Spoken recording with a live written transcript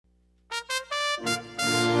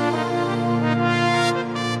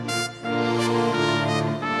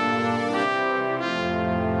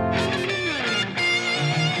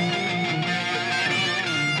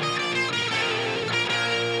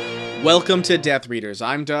Welcome to Death Readers.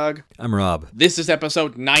 I'm Doug. I'm Rob. This is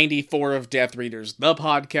episode 94 of Death Readers, the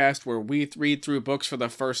podcast where we read through books for the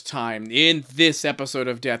first time. In this episode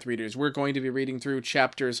of Death Readers, we're going to be reading through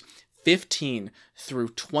chapters 15 through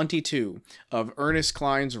 22 of Ernest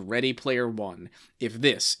Cline's Ready Player One. If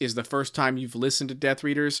this is the first time you've listened to Death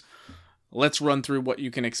Readers, let's run through what you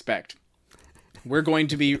can expect. We're going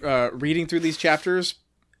to be reading through these chapters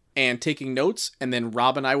and taking notes, and then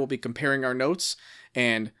Rob and I will be comparing our notes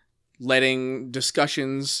and letting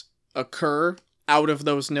discussions occur out of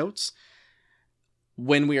those notes.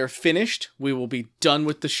 When we are finished, we will be done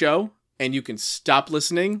with the show, and you can stop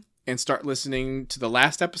listening and start listening to the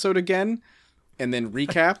last episode again, and then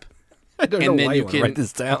recap. I don't know why you want to write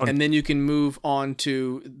this down. And then you can move on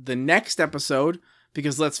to the next episode,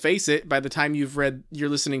 because let's face it, by the time you're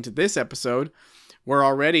listening to this episode, we're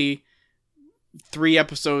already 3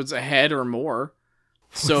 episodes ahead or more.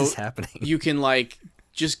 So what is happening? You can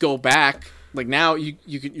just go back. Like now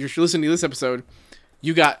you're listening to this episode,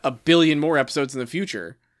 you got a billion more episodes in the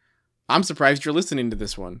future. I'm surprised you're listening to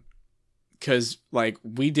this one, because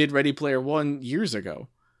we did Ready Player One years ago.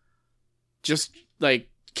 Just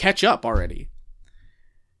catch up already.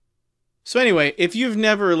 So anyway, if you've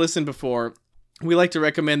never listened before, we like to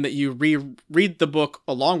recommend that you read the book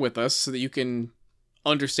along with us so that you can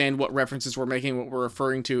understand what references we're making, what we're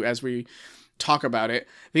referring to as we talk about it,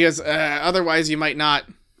 because otherwise you might not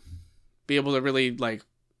be able to really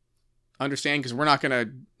understand, because we're not gonna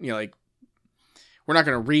we're not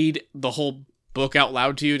gonna read the whole book out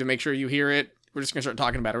loud to you to make sure you hear it. We're just gonna start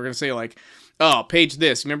talking about it. We're gonna say oh, page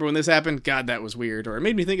this, remember when this happened? God, that was weird, or it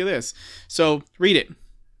made me think of this. So read it,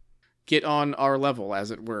 get on our level,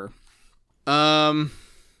 as it were. Do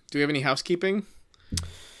we have any housekeeping?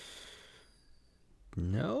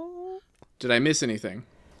 No. Did I miss anything?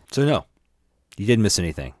 So no, you didn't miss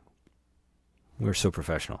anything. We're so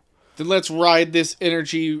professional. Then let's ride this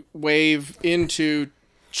energy wave into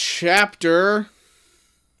chapter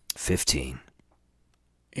 15.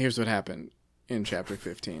 Here's what happened in chapter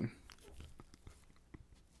 15.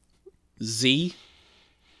 Z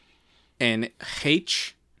and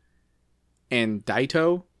H and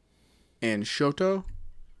Daito and Shoto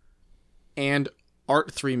and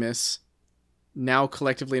Art Threemus, now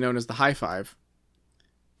collectively known as the High Five,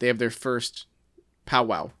 they have their first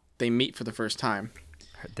powwow. They meet for the first time.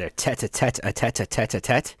 They're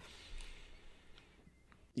tete-a-tete.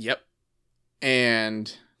 Yep.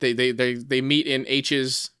 And they meet in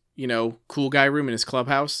H's, cool guy room in his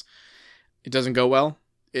clubhouse. It doesn't go well.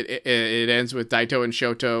 It ends with Daito and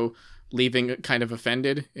Shoto leaving kind of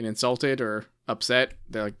offended and insulted or upset.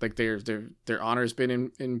 They're their honor's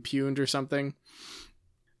been impugned or something.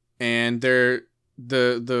 And the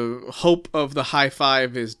hope of the High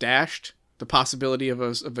Five is dashed. The possibility of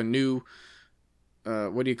a new,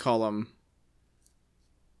 what do you call them?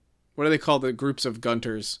 What do they call the groups of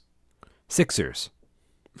Gunters? Sixers.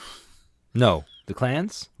 No, the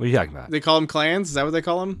clans? What are you talking about? They call them clans? Is that what they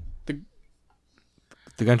call them?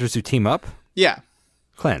 The Gunters who team up? Yeah.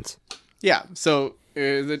 Clans. Yeah, so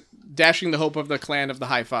dashing the hope of the clan of the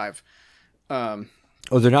High Five. Oh,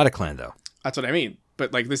 they're not a clan, though. That's what I mean.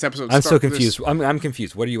 But this episode... I'm so confused. I'm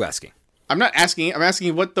confused. What are you asking? I'm not asking. I'm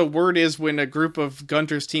asking what the word is when a group of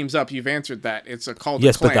Gunters teams up. You've answered that. It's called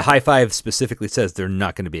yes, a clan. but the High Five specifically says they're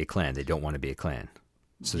not going to be a clan. They don't want to be a clan.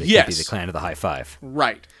 So they can't be the clan of the High Five.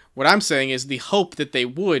 Right. What I'm saying is the hope that they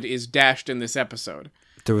would is dashed in this episode.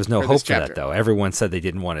 There was no hope for that, though. Everyone said they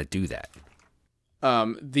didn't want to do that.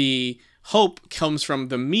 The hope comes from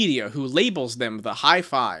the media, who labels them the High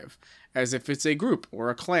Five, as if it's a group or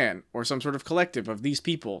a clan or some sort of collective of these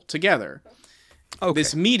people together. Okay.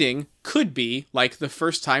 This meeting could be like the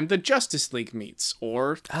first time the Justice League meets,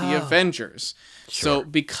 or the Avengers. Sure. So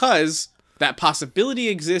because that possibility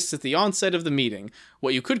exists at the onset of the meeting,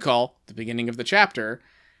 what you could call the beginning of the chapter,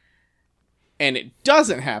 and it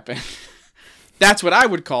doesn't happen, that's what I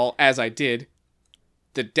would call, as I did,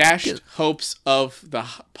 the dashed hopes of the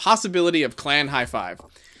possibility of Clan High Five.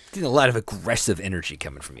 There's a lot of aggressive energy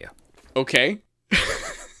coming from you. Okay.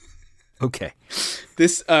 Okay.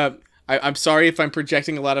 This, I'm sorry if I'm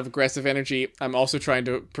projecting a lot of aggressive energy. I'm also trying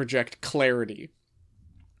to project clarity.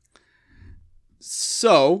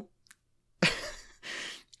 So,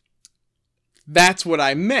 that's what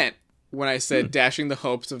I meant when I said dashing the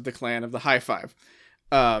hopes of the clan of the High Five.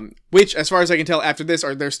 Which, as far as I can tell after this,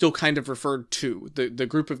 they're still kind of referred to. The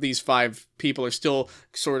group of these 5 people are still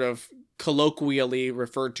sort of colloquially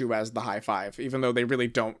referred to as the High Five, even though they really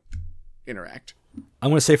don't interact. I'm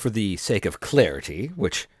going to say, for the sake of clarity,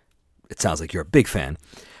 which it sounds like you're a big fan,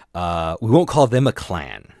 we won't call them a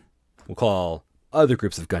clan. We'll call other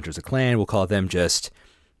groups of Gunters a clan. We'll call them just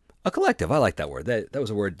A collective. I like that word. That was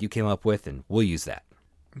a word you came up with, and we'll use that.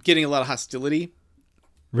 I'm getting a lot of hostility.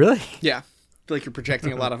 Really? Yeah. I feel like you're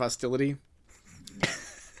projecting a lot of hostility.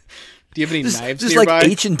 Do you have any knives Just nearby? like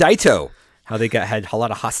H and Daito, how they had a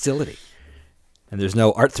lot of hostility. And there's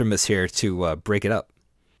no Artemis here to break it up.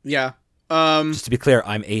 Yeah. Just to be clear,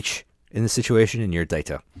 I'm H in this situation, and you're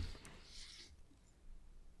Daito.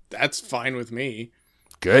 That's fine with me.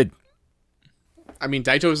 Good. I mean,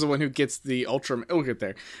 Daito is the one who gets the Ultra... We'll get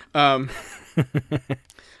there.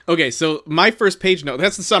 Okay, so my first page note,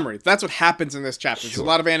 that's the summary. That's what happens in this chapter. There's a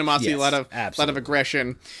lot of animosity, Yes, a lot of absolutely.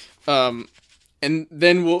 aggression. And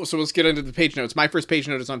then let's get into the page notes. My first page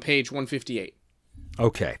note is on page 158.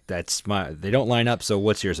 Okay, they don't line up, so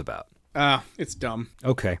what's yours about? It's dumb.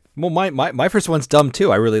 Okay. Well, my first one's dumb,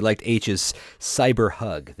 too. I really liked H's cyber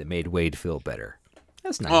hug that made Wade feel better.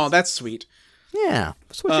 That's nice. Oh, that's sweet. Yeah.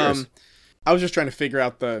 So what's yours? I was just trying to figure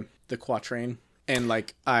out the quatrain, and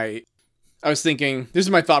like I was thinking, this is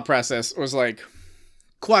my thought process, was like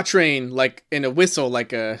quatrain, like in a whistle,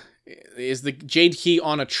 like is the jade key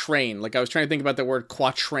on a train? Like I was trying to think about the word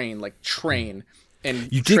quatrain, like train.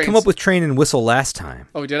 And You did come up with train and whistle last time.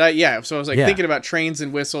 Oh, did I? Yeah. So I was like Yeah. thinking about trains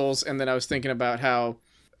and whistles, and then I was thinking about how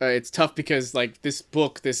it's tough because like this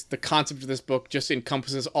book, the concept of this book just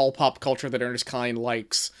encompasses all pop culture that Ernest Cline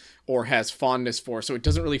likes or has fondness for. So it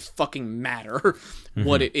doesn't really fucking matter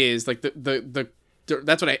what it is. Like the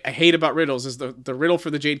that's what I hate about riddles is the riddle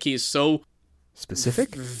for the jade key is so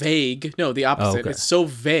Specific? vague. No, the opposite. Oh, okay. It's so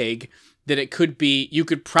vague that it could be, you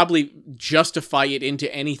could probably justify it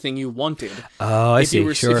into anything you wanted. Oh, I see.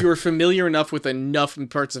 If you were familiar enough with enough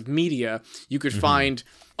parts of media, you could find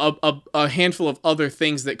a handful of other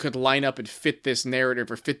things that could line up and fit this narrative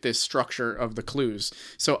or fit this structure of the clues.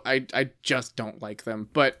 So I just don't like them.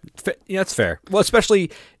 But Yeah, that's fair. Well, especially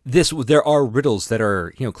there are riddles that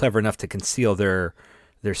are clever enough to conceal their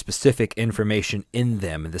specific information in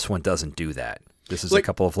them, and this one doesn't do that. This is a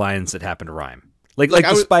couple of lines that happen to rhyme. Like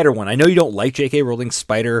the spider one. I know you don't like J.K. Rowling's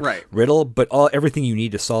spider riddle, but everything you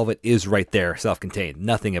need to solve it is right there, self-contained.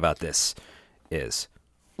 Nothing about this is.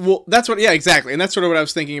 Well, that's what. Yeah, exactly, and that's sort of what I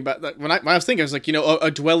was thinking about. When I was thinking, I was like,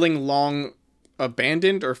 a dwelling long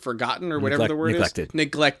abandoned or forgotten or whatever the word is.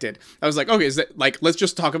 Neglected. I was like, okay, is that like, let's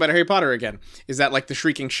just talk about Harry Potter again. Is that like the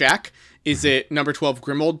Shrieking Shack? Is it number 12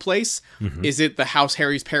 Grimmauld Place? Is it the house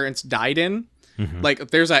Harry's parents died in? Like,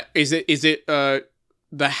 is it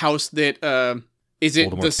the house that is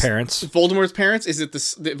it Voldemort's parents? Voldemort's parents? Is it the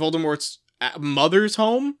Voldemort's mother's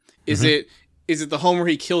home? Is it the home where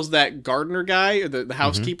he kills that gardener guy or the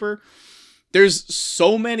housekeeper? There's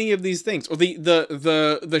so many of these things. Or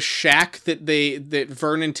the shack that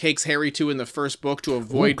Vernon takes Harry to in the first book to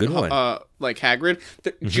avoid like Hagrid.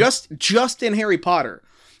 Just in Harry Potter,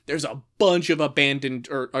 there's a bunch of abandoned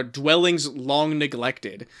or dwellings long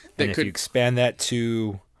neglected that and if you expand that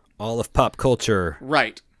to all of pop culture,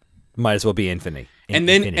 right, might as well be infinite. And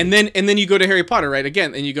then you go to Harry Potter, right,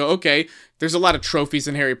 again, and you go, okay, there's a lot of trophies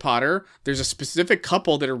in Harry Potter. There's a specific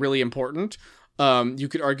couple that are really important. You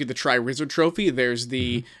could argue the Triwizard Trophy. There's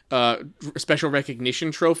the Special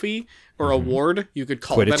Recognition Trophy or award. You could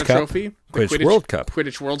call Quidditch that a Cup. trophy. Quidditch World Cup.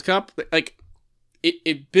 Quidditch World Cup. Like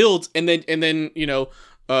it builds, and then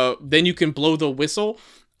then you can blow the whistle.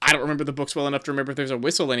 I don't remember the books well enough to remember if there's a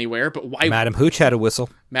whistle anywhere, but why? Madam Hooch had a whistle.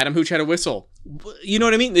 Madam Hooch had a whistle. You know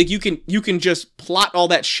what I mean? Like you can just plot all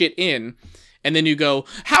that shit in, and then you go,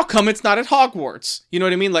 how come it's not at Hogwarts? You know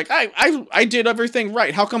what I mean? Like I did everything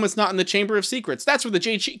right. How come it's not in the Chamber of Secrets? That's where the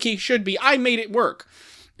Jade Key should be. I made it work,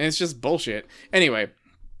 and it's just bullshit. Anyway,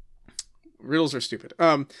 riddles are stupid.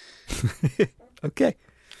 Okay.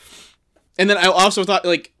 And then I also thought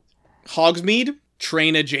like Hogsmeade,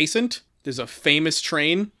 train adjacent. There's a famous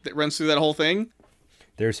train that runs through that whole thing.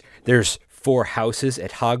 There's 4 houses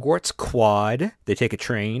at Hogwarts. Quad. They take a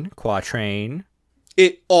train. Quatrain.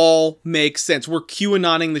 It all makes sense. We're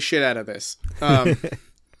QAnoning the shit out of this. Okay,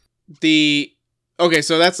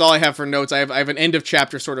 so that's all I have for notes. I have an end of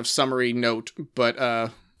chapter sort of summary note, but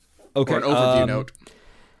or an overview note.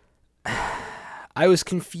 I was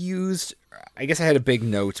confused. I guess I had a big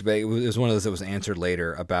note, but it was one of those that was answered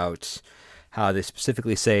later about how they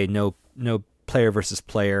specifically say no player versus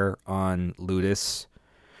player on Ludus,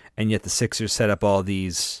 and yet the Sixers set up all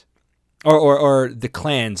these, or the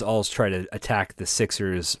clans all try to attack the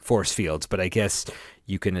Sixers' force fields, but I guess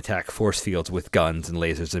you can attack force fields with guns and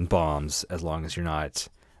lasers and bombs as long as you're not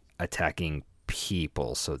attacking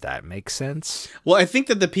people, so that makes sense. Well, I think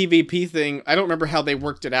that the PvP thing, I don't remember how they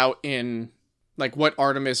worked it out in, like, what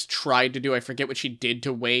Artemis tried to do. I forget what she did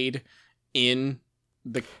to Wade in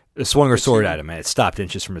the... It swung her sword at him, and it stopped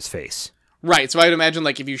inches from his face. Right. So I'd imagine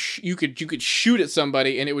like if you could shoot at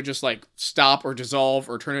somebody and it would just like stop or dissolve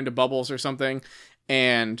or turn into bubbles or something.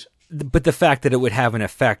 And But the fact that it would have an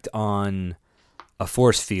effect on a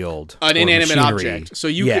force field, an or inanimate machinery, object. So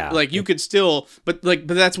you could still, but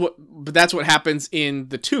that's what happens in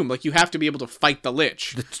the tomb. Like you have to be able to fight the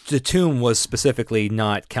Lich. The tomb was specifically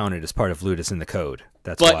not counted as part of Ludus in the code.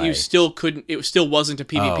 That's but why. you still couldn't. It still wasn't a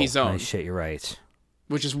PvP zone. Oh, shit, you're right.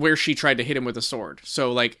 Which is where she tried to hit him with a sword.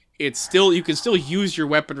 So like it's still, you can still use your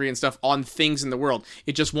weaponry and stuff on things in the world.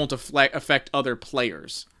 It just won't affect other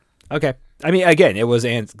players. Okay. I mean, again, it was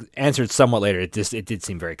answered somewhat later. It did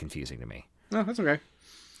seem very confusing to me. No, that's okay.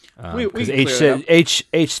 Because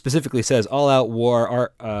H specifically says all-out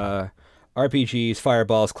war, RPGs,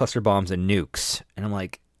 fireballs, cluster bombs, and nukes, and I'm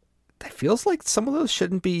like, that feels like some of those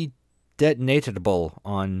shouldn't be detonatable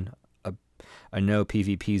on a no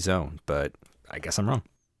PvP zone, but I guess I'm wrong.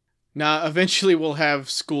 Nah, eventually we'll have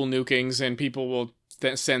school nukings, and people will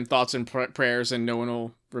send thoughts and prayers, and no one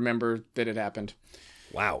will remember that it happened.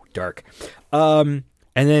 Wow, dark. And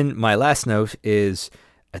then my last note is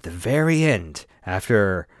at the very end,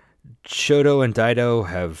 after Shoto and Dido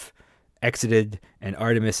have exited and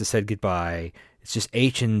Artemis has said goodbye, it's just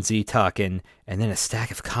H and Z talking, and then a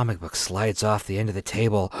stack of comic books slides off the end of the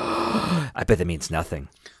table. I bet that means nothing.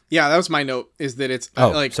 Yeah, that was my note, is that it's...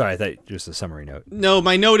 sorry, I thought it was a summary note. No,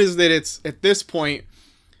 my note is that it's, at this point,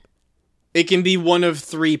 it can be one of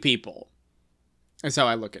three people. That's how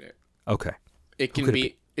I look at it. Okay. It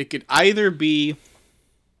could either be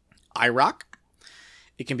IROC.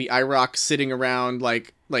 It can be IROC sitting around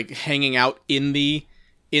like hanging out in the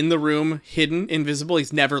room, hidden, invisible.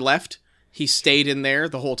 He's never left. He stayed in there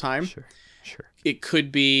the whole time. Sure. It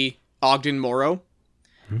could be Ogden Morrow.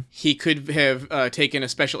 Mm-hmm. He could have taken a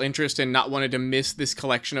special interest and not wanted to miss this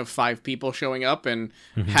collection of 5 people showing up and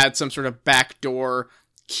had some sort of backdoor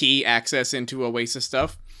key access into Oasis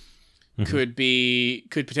stuff. Mm-hmm.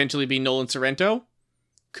 Could potentially be Nolan Sorrento.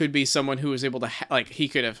 Could be someone who was able to he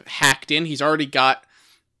could have hacked in. He's already got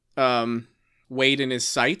Wade in his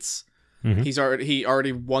sights. Mm-hmm. He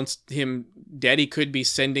already wants him dead. He could be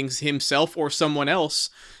sending himself or someone else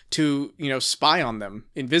to spy on them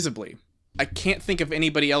invisibly. I can't think of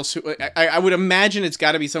anybody else who I would imagine it's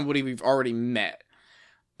got to be somebody we've already met.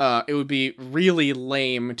 It would be really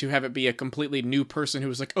lame to have it be a completely new person who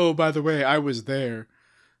was like, oh, by the way, I was there.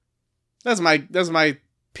 That's my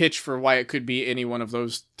pitch for why it could be any one of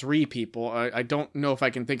those 3 people. I don't know if I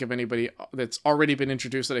can think of anybody that's already been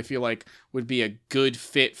introduced that I feel like would be a good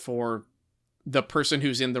fit for the person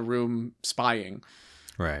who's in the room spying.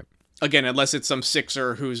 Right. Again, unless it's some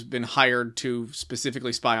Sixer who's been hired to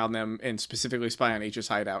specifically spy on them and specifically spy on H's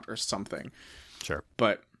hideout or something. Sure.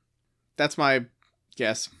 But that's my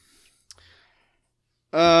guess.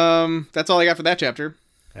 That's all I got for that chapter.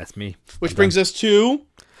 That's me. Which brings us to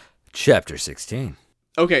Chapter 16.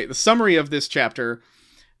 Okay, the summary of this chapter.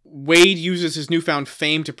 Wade uses his newfound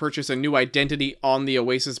fame to purchase a new identity on the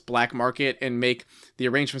Oasis black market and make the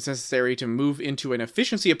arrangements necessary to move into an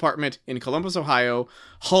efficiency apartment in Columbus, Ohio,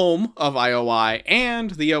 home of IOI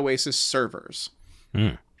and the Oasis servers.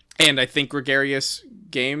 And I think Gregarious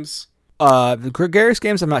Games. The Gregarious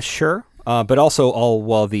Games, I'm not sure, but also all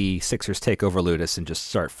while the Sixers take over Ludus and just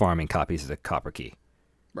start farming copies of the Copper Key.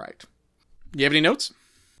 Right. Do you have any notes?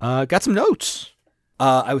 Got some notes.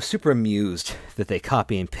 I was super amused that they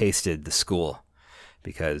copy and pasted the school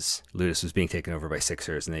because Ludus was being taken over by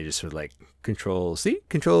Sixers, and they just sort of like Control-C,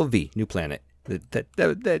 Control-V, new planet.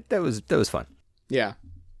 That was fun. Yeah,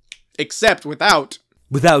 except without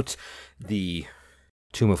the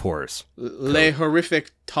Tomb of Horrors, Les Horrific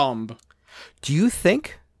Tombe. Do you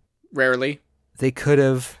think rarely they could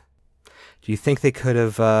have? Do you think they could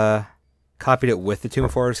have copied it with the Tomb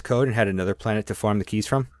of Horrors code and had another planet to farm the keys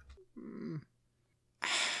from?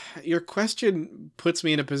 Your question puts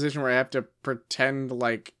me in a position where I have to pretend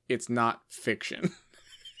like it's not fiction.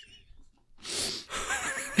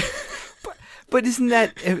 but isn't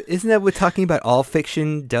that what talking about all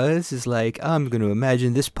fiction does? Is like, I'm going to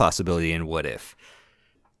imagine this possibility and what if.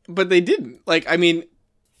 But they didn't. Like, I mean,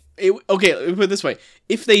 okay, let me put it this way.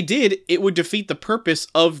 If they did, it would defeat the purpose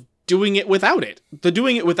of doing it without it. The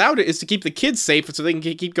doing it without it is to keep the kids safe so they can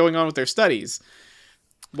keep going on with their studies.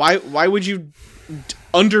 Why would you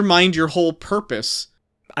undermine your whole purpose?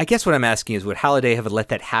 I guess what I'm asking is, would Halliday have let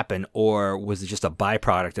that happen, or was it just a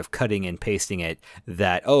byproduct of cutting and pasting it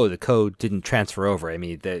that, the code didn't transfer over? I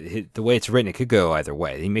mean, the way it's written, it could go either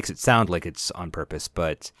way. He makes it sound like it's on purpose,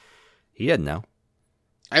 but he doesn't know.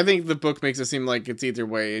 I think the book makes it seem like it's either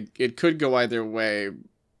way. It could go either way,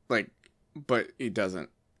 but it doesn't.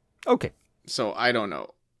 Okay. So I don't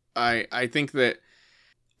know. I think that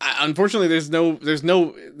Unfortunately, there's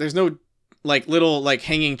no like little like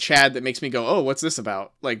hanging chad that makes me go, oh, what's this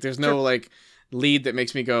about? Like, there's no like lead that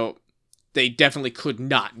makes me go, they definitely could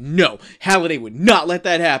not. No, Halliday would not let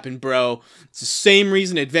that happen, bro. It's the same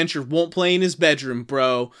reason Adventure won't play in his bedroom,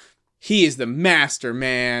 bro. He is the master,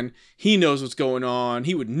 man. He knows what's going on.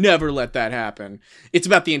 He would never let that happen. It's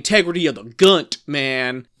about the integrity of the gunt,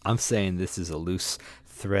 man. I'm saying this is a loose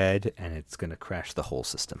thread, and it's going to crash the whole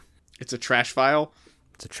system. It's a trash file.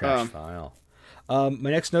 It's a trash file. My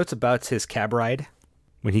next note's about his cab ride.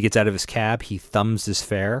 When he gets out of his cab, he thumbs his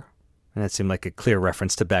fare. And that seemed like a clear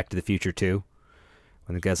reference to Back to the Future 2.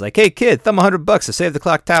 When the guy's like, hey, kid, thumb $100 to save the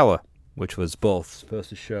clock tower. Which was both supposed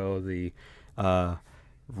to show the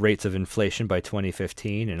rates of inflation by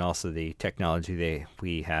 2015 and also the technology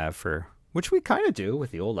we have for, which we kind of do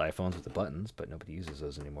with the old iPhones with the buttons, but nobody uses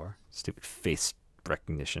those anymore. Stupid face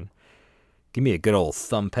recognition. Give me a good old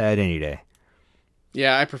thumb pad any day.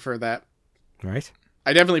 Yeah, I prefer that. Right?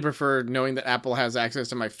 I definitely prefer knowing that Apple has access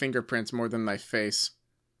to my fingerprints more than my face.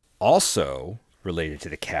 Also, related to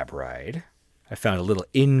the cab ride, I found a little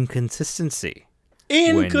inconsistency.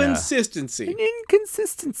 Inconsistency.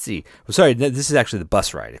 Well, sorry, this is actually the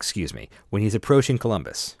bus ride, excuse me. When he's approaching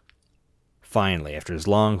Columbus, finally, after his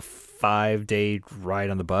long 5-day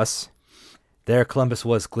ride on the bus, there Columbus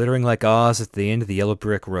was, glittering like Oz at the end of the yellow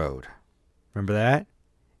brick road. Remember that?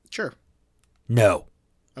 Sure. No.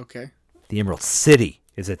 Okay. The Emerald City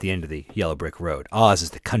is at the end of the yellow brick road. Oz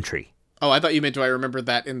is the country. Oh, I thought you meant, do I remember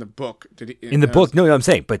that in the book? In the book? No, I'm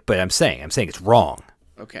saying, but I'm saying it's wrong.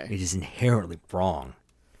 Okay. It is inherently wrong.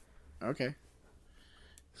 Okay.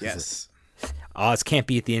 Yes. Oz can't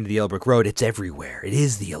be at the end of the yellow brick road. It's everywhere. It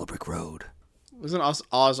is the yellow brick road. Wasn't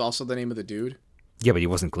Oz also the name of the dude? Yeah, but he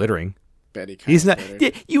wasn't glittering. Betty. He's not.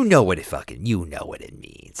 You know what it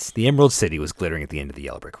means. The Emerald City was glittering at the end of the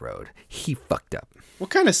yellow brick road. He fucked up.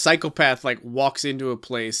 What kind of psychopath like walks into a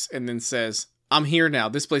place and then says, I'm here now.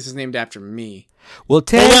 This place is named after me. Well,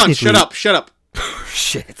 hold on. Shut up.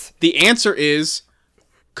 Shit. The answer is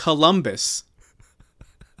Columbus.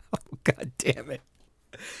 Oh, God damn it.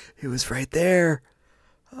 It was right there.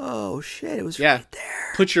 Oh, shit. It was right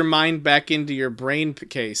there. Put your mind back into your brain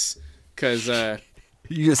case, because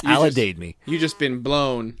you just Hallidayed me. You just been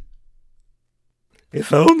blown.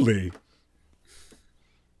 If only.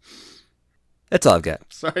 That's all I've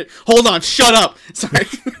got. Sorry. Hold on. Shut up. Sorry.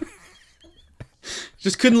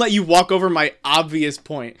 Just couldn't let you walk over my obvious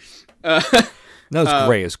point. That was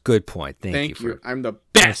great. It was a good point. Thank you. I'm the best.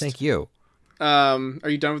 Yeah, thank you. Are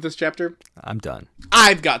you done with this chapter? I'm done.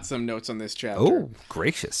 I've got some notes on this chapter. Oh,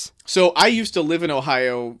 gracious. So I used to live in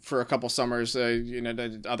Ohio for a couple summers,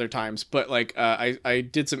 other times, but like I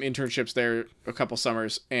did some internships there a couple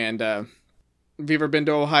summers. And have you ever been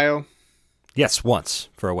to Ohio? Yes, once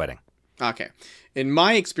for a wedding. Okay. In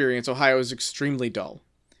my experience, Ohio is extremely dull.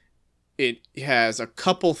 It has a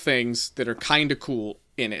couple things that are kind of cool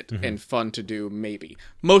in it and fun to do, maybe.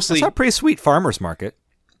 Mostly, it's a pretty sweet farmer's market.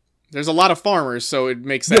 There's a lot of farmers, so it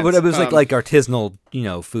makes sense. Yeah, but it was like artisanal,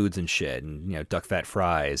 foods and shit, and duck fat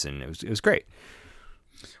fries, and it was great.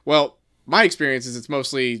 Well, my experience is it's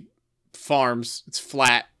mostly farms. It's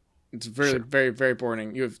flat. It's very, very, very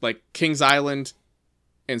boring. You have like Kings Island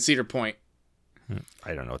and Cedar Point.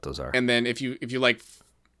 I don't know what those are. And then if you like,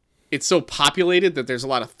 it's so populated that there's a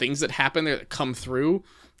lot of things that happen there that come through.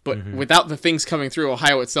 But without the things coming through,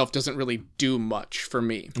 Ohio itself doesn't really do much for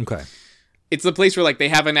me. Okay. It's the place where like they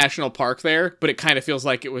have a national park there, but it kind of feels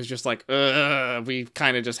like it was just like, we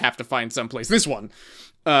kind of just have to find someplace. This one,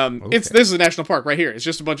 this is a national park right here. It's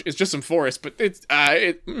just some forest, but it's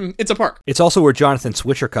a park. It's also where Jonathan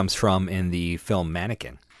Switcher comes from in the film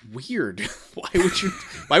Mannequin. Weird.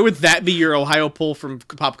 Why would that be your Ohio pull from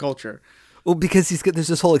pop culture? Well, because there's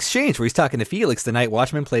this whole exchange where he's talking to Felix, the night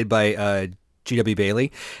watchman, played by G.W.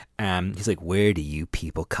 Bailey. He's like, where do you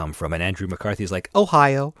people come from? And Andrew McCarthy's like,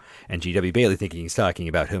 Ohio. And G.W. Bailey, thinking he's talking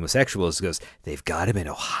about homosexuals, goes, they've got him in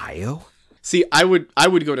Ohio? See, I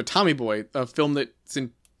would go to Tommy Boy, a film that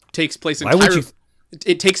takes place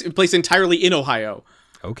entirely in Ohio.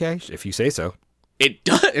 Okay, if you say so. It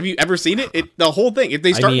does. Have you ever seen it? The whole thing. If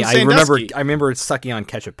they start with Sandusky. I remember sucking on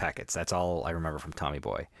ketchup packets. That's all I remember from Tommy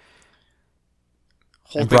Boy.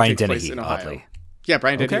 Whole and thing Brian takes place Dennehy, in Ohio. oddly. Yeah,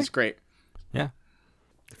 Brian Dennehy's great. Yeah,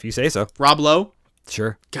 if you say so. Rob Lowe.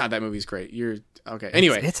 Sure. God, that movie's great. You're okay.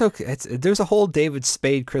 Anyway, it's okay. There's a whole David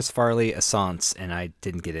Spade, Chris Farley assance, and I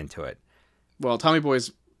didn't get into it. Well, Tommy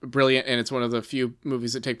Boy's brilliant, and it's one of the few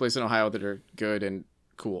movies that take place in Ohio that are good and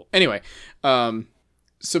cool. Anyway,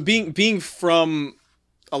 so being from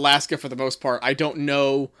Alaska for the most part, I don't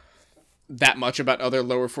know that much about other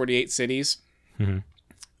lower 48 cities.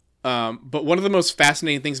 But one of the most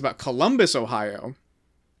fascinating things about Columbus, Ohio,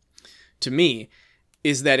 to me,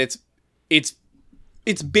 is that it's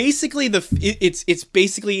basically it's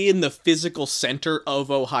basically in the physical center of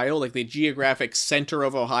Ohio, like the geographic center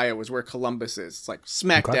of Ohio is where Columbus is. It's like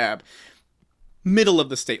smack dab, middle of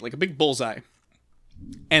the state, like a big bullseye.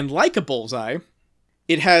 And like a bullseye,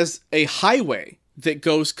 it has a highway that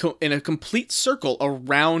goes in a complete circle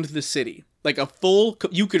around the city. Like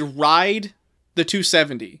you could ride the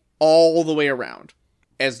 270 all the way around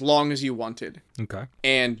as long as you wanted. Okay.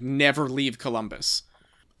 And never leave Columbus.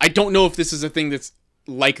 I don't know if this is a thing that's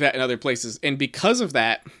like that in other places. And because of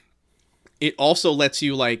that, it also lets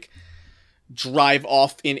you like drive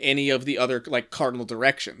off in any of the other like cardinal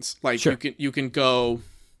directions. Like sure. you can go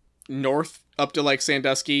north up to like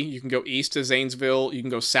Sandusky, you can go east to Zanesville, you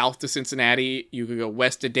can go south to Cincinnati, you can go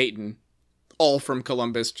west to Dayton, all from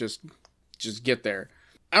Columbus. Just get there.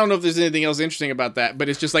 I don't know if there's anything else interesting about that, but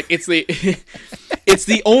it's just like it's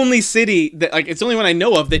the only city that like it's the only one I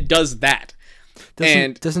know of that does that.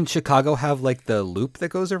 Doesn't Chicago have like the loop that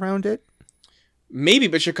goes around it? Maybe,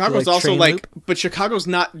 but Chicago's like, also like, loop? but Chicago's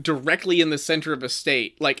not directly in the center of a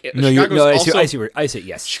state. Like, I see.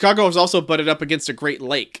 Yes, Chicago is also butted up against a Great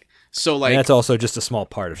Lake, so like and that's also just a small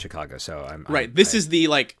part of Chicago. So This is the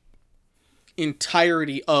like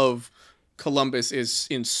entirety of Columbus is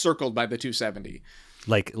encircled by the 270,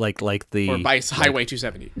 like the or by Highway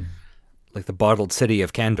 270, like the bottled city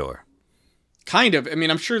of Candor. Kind of. I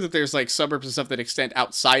mean, I'm sure that there's like suburbs and stuff that extend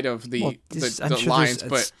outside of the lines,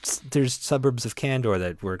 but there's suburbs of Candor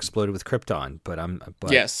that were exploded with Krypton. But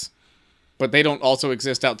yes, but they don't also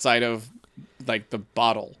exist outside of like the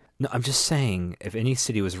bottle. No, I'm just saying, if any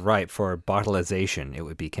city was ripe for bottleization, it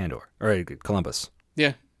would be Candor or Columbus.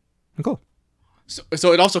 Yeah, cool.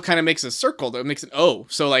 So it also kind of makes a circle that makes an O.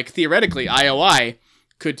 So like theoretically, IOI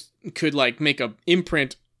could like make a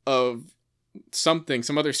imprint of some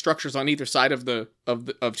other structures on either side of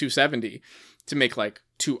 270 to make like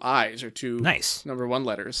two I's or two nice number one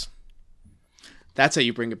letters. That's how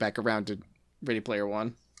you bring it back around to Ready Player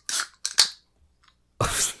One. I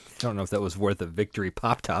don't know if that was worth a victory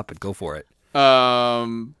pop top, but go for it.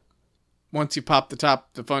 Once you pop the top,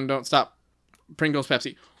 the fun don't stop. Pringles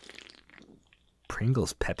Pepsi.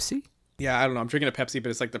 Pringles Pepsi? Yeah, I don't know. I'm drinking a Pepsi, but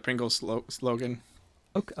it's like the Pringles slogan.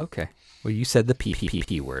 Okay. Well, you said the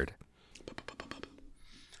P word.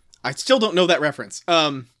 I still don't know that reference.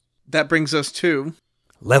 That brings us to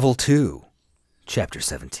Level 2, Chapter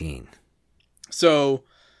 17. So,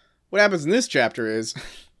 what happens in this chapter is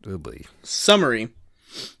summary.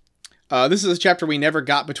 This is a chapter we never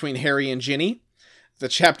got between Harry and Ginny. The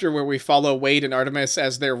chapter where we follow Wade and Artemis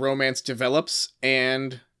as their romance develops,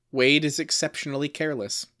 and Wade is exceptionally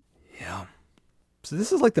careless. Yeah. So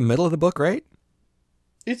this is like the middle of the book, right?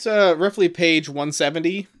 It's roughly page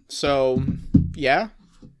 170. So, yeah.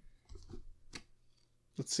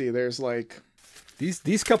 Let's see, there's like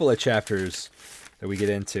these couple of chapters that we get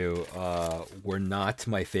into were not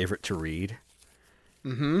my favorite to read.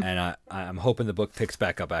 Mm-hmm. And I'm hoping the book picks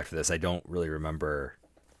back up after this. I don't really remember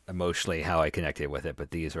emotionally how I connected with it,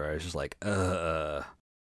 but these were, I was just like, Here's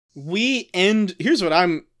what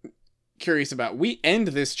I'm curious about. We end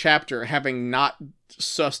this chapter having not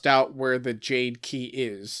sussed out where the Jade Key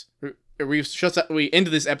is. We end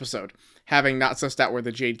this episode having not sussed out where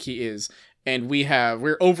the Jade Key is. And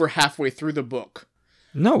we're over halfway through the book.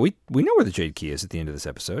 No, we know where the Jade Key is at the end of this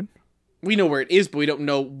episode. We know where it is, but we don't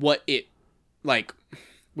know what it, like,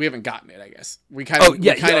 we haven't gotten it, I guess. We kind of know.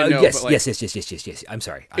 Yes, but like, yes. I'm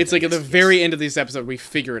sorry. It's like at the very end of this episode, we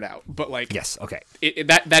figure it out. But like, yes, okay.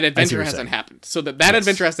 That adventure hasn't happened. So that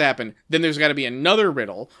adventure has to happen. Then there's got to be another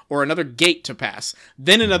riddle or another gate to pass.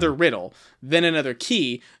 Then another riddle. Then another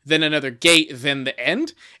key. Then another gate. Then the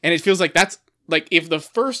end. And it feels like that's, like, if the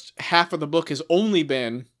first half of the book has only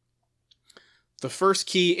been the first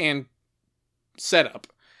key and setup,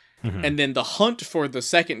 and then the hunt for the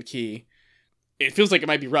second key, it feels like it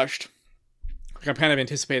might be rushed. Like I'm kind of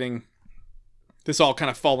anticipating this all kind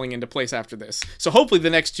of falling into place after this. So hopefully the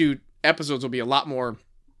next two episodes will be a lot more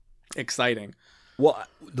exciting. Well,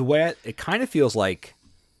 the way it kind of feels like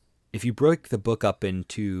if you break the book up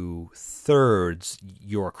into thirds,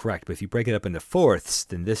 you're correct. But if you break it up into fourths,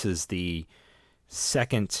 then this is the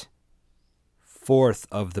second fourth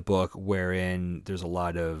of the book wherein there's a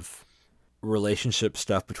lot of relationship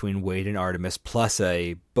stuff between Wade and Artemis plus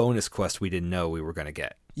a bonus quest we didn't know we were going to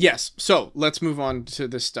get. Yes. So let's move on to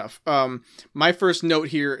this stuff. My first note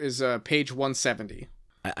here is page 170.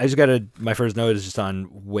 I just my first note is just on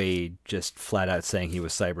Wade just flat out saying he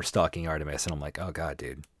was cyber stalking Artemis. And I'm like, oh God,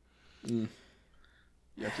 dude.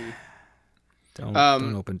 Yucky.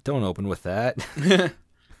 Don't open with that.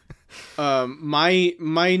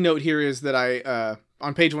 My note here is that I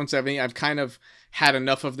on page 170 I've kind of had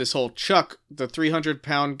enough of this whole Chuck, the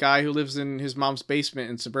 300-pound guy who lives in his mom's basement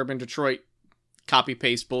in suburban Detroit, copy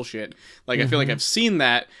paste bullshit. Like I feel like I've seen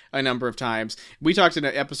that a number of times. We talked in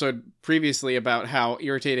an episode previously about how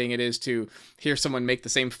irritating it is to hear someone make the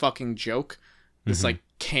same fucking joke. This like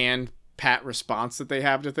canned pat response that they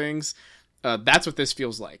have to things. That's what this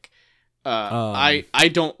feels like.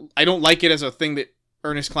 I don't like it as a thing that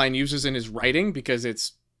Ernest Cline uses in his writing because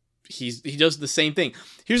he does the same thing.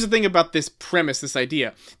 Here's the thing about this premise, this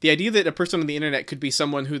idea. The idea that a person on the internet could be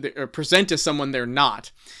someone who or present as someone they're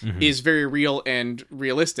not is very real and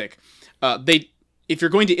realistic. If you're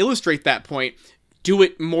going to illustrate that point, do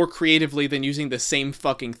it more creatively than using the same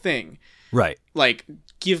fucking thing. Right. Like,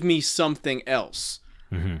 give me something else.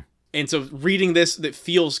 And so reading this that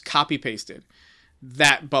feels copy-pasted,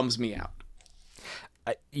 that bums me out.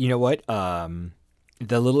 You know what?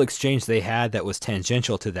 The little exchange they had that was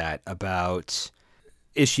tangential to that about,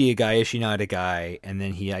 is she a guy, is she not a guy? And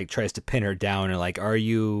then he like tries to pin her down and like, are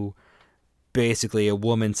you basically a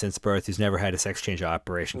woman since birth who's never had a sex change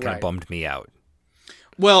operation? Kind of bummed me out.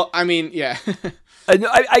 Well, I mean, yeah.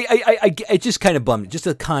 It just kind of bummed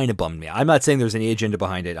me out. I'm not saying there's any agenda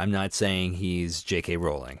behind it. I'm not saying he's J.K.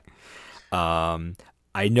 Rowling.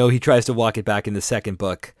 I know he tries to walk it back in the second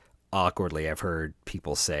book awkwardly. I've heard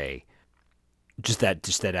people say just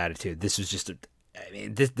that attitude. This was just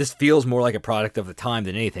this feels more like a product of the time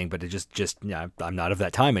than anything, but it just I'm not of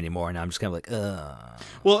that time anymore, and I'm just kind of like, ugh.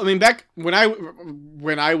 Well, I mean, back when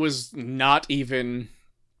I was not even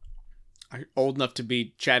old enough to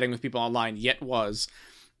be chatting with people online yet,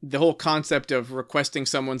 the whole concept of requesting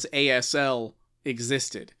someone's ASL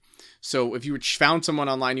existed. So if you found someone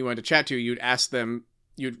online you wanted to chat to, you'd ask them,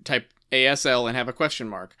 you'd type ASL and have a question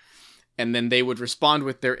mark. And then they would respond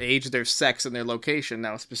with their age, their sex, and their location.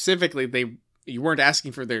 Now, specifically, you weren't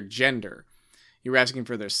asking for their gender. You were asking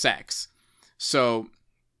for their sex. So,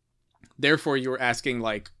 therefore, you were asking,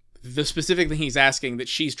 like, the specific thing he's asking that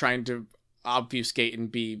she's trying to obfuscate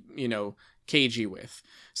and be, cagey with.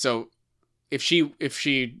 So, if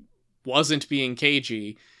she wasn't being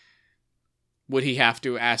cagey, would he have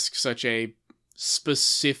to ask such a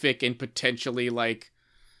specific and potentially, like,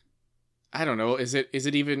 I don't know, is it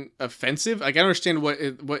even offensive? Like, I don't understand what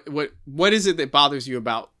is it that bothers you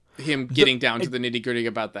about him getting down to the nitty-gritty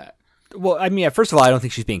about that? Well, I mean, first of all, I don't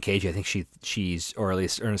think she's being cagey. I think she's, or at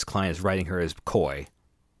least Ernest Cline is writing her as coy.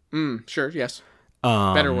 Sure, yes.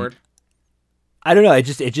 Better word. I don't know. It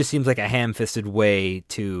just seems like a ham-fisted way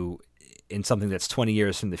to, in something that's 20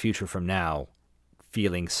 years from the future from now,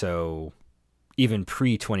 feeling so, even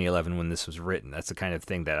pre-2011 when this was written. That's the kind of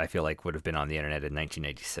thing that I feel like would have been on the internet in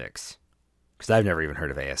 1986. Because I've never even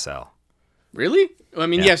heard of ASL. Really? I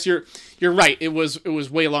mean, yes, you're right. It was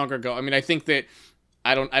way longer ago. I mean, I think that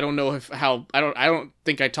I don't know I don't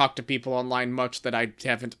think I talk to people online much that I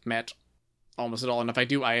haven't met almost at all. And if I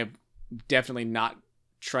do, I have definitely not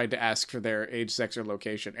tried to ask for their age, sex, or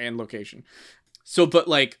location. So, but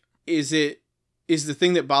like, is the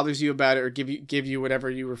thing that bothers you about it, or give you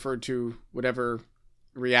whatever you referred to, whatever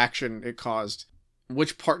reaction it caused,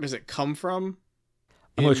 which part does it come from?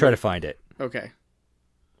 I'm going to try to find it. Okay.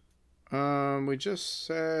 We just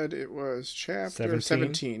said it was chapter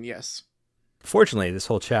 17, yes. Fortunately, this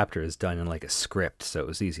whole chapter is done in like a script, so it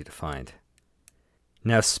was easy to find.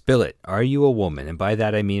 Now spill it. Are you a woman? And by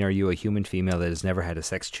that I mean, are you a human female that has never had a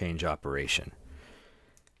sex change operation?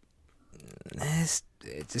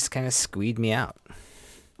 It just kind of squeed me out.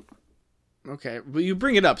 Okay, well, you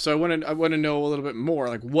bring it up, so I want to know a little bit more.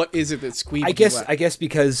 Like, what is it that squeezed you out? I guess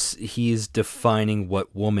because he's defining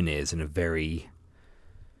what woman is in a very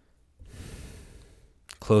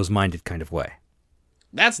closed-minded kind of way.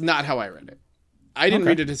 That's not how I read it. I didn't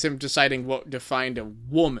read it as him deciding what defined a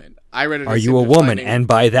woman. I read it as Are you a woman? And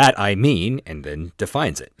by that I mean, and then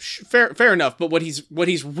defines it. Fair enough. But what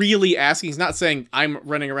he's really asking, he's not saying I'm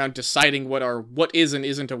running around deciding what is and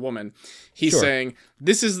isn't a woman. He's saying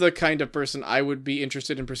this is the kind of person I would be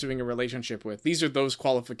interested in pursuing a relationship with. These are those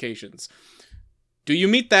qualifications. Do you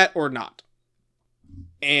meet that or not?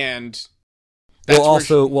 And well,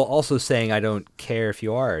 also saying I don't care if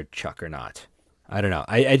you are a Chuck or not. I don't know.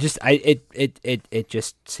 It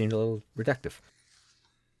just seemed a little reductive.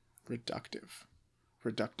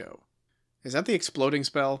 Reducto. Is that the exploding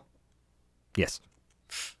spell? Yes.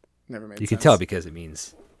 Never made sense. You can tell because it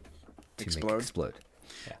means to explode.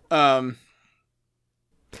 Yeah.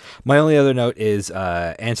 My only other note is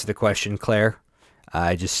answer the question, Claire.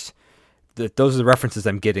 Those are the references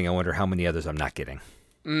I'm getting. I wonder how many others I'm not getting.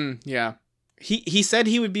 Yeah. He said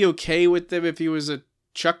he would be okay with them if he was a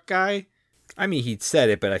Chuck guy. I mean, he said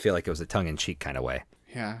it, but I feel like it was a tongue-in-cheek kind of way.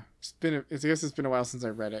 Yeah, I guess it's been a while since I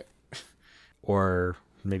read it. Or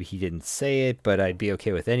maybe he didn't say it, but I'd be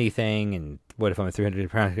okay with anything. And what if I'm a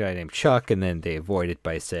 300-pound guy named Chuck? And then they avoid it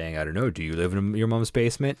by saying, I don't know, do you live in your mom's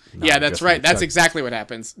basement? No, yeah, that's right. That's Chuck. exactly what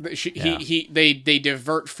happens. They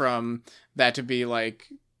divert from that to be like,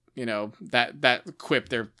 you know, that quip.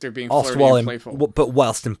 They're being Also, flirty and playful. but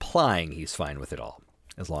whilst implying he's fine with it all,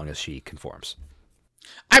 as long as she conforms.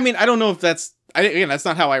 I mean, I don't know if that's... Again, that's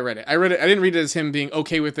not how I read it. I didn't read it as him being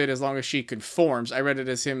okay with it as long as she conforms. I read it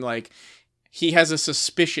as him like... He has a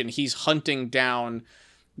suspicion he's hunting down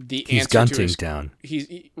the he's answer gunting to his... down.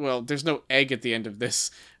 Well, there's no egg at the end of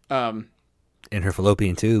this. In her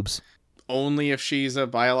fallopian tubes. Only if she's a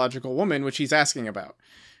biological woman, which he's asking about.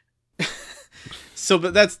 So,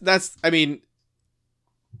 but that's I mean...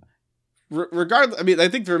 Regardless, I mean, I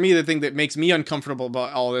think for me, the thing that makes me uncomfortable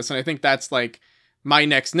about all this, and I think that's like my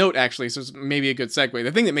next note, actually, so it's maybe a good segue.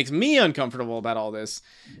 The thing that makes me uncomfortable about all this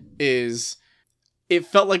is... It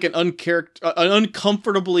felt like an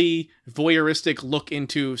uncomfortably voyeuristic look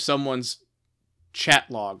into someone's chat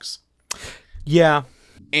logs. Yeah.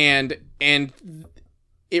 And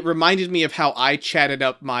it reminded me of how I chatted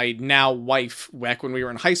up my now wife back when we were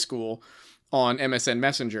in high school on MSN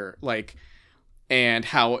Messenger. And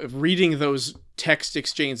how reading those text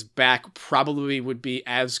exchanges back probably would be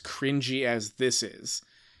as cringy as this is.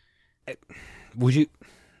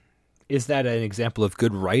 Is that an example of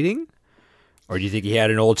good writing? Or do you think he had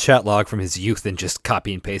an old chat log from his youth and just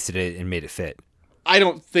copy and pasted it and made it fit? I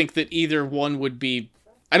don't think that either one would be...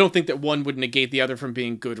 I don't think that one would negate the other from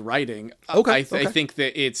being good writing. Okay. I think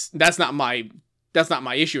that that's not my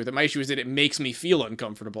issue with it. My issue is that it makes me feel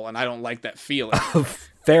uncomfortable, and I don't like that feeling.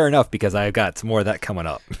 Fair enough, because I've got some more of that coming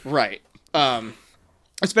up. Right.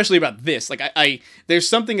 Especially about this. Like, I there's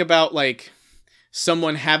something about, like,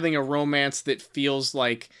 someone having a romance that feels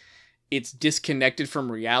like it's disconnected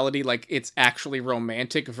from reality, like it's actually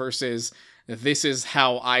romantic versus this is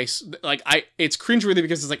how it's cringeworthy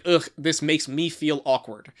because it's like, ugh, this makes me feel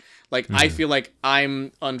awkward. Like, I feel like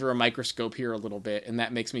I'm under a microscope here a little bit, and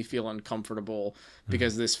that makes me feel uncomfortable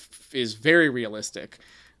because this is very realistic.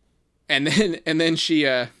 And then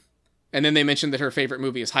they mentioned that her favorite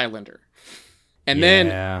movie is Highlander. And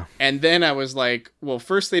then I was like, well,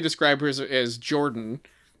 first they describe her as Jordan.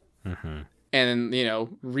 Mm-hmm. And, you know,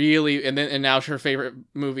 really, and now her favorite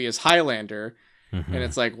movie is Highlander. Mm-hmm. And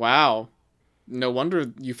it's like, wow, no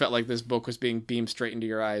wonder you felt like this book was being beamed straight into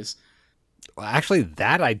your eyes. Well, actually,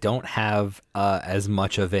 that I don't have as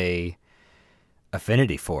much of a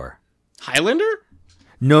affinity for. Highlander?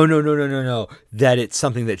 No. That it's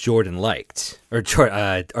something that Jordan liked, or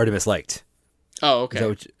Artemis liked. Oh,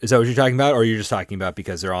 okay. Is that what you're talking about, or are you just talking about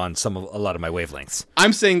because they're on a lot of my wavelengths?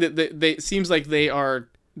 I'm saying that it seems like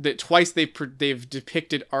that twice they've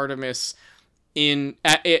depicted Artemis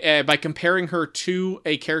by comparing her to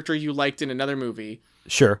a character you liked in another movie.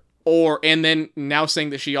 Sure. And then now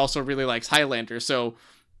saying that she also really likes Highlander. So,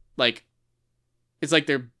 like, it's like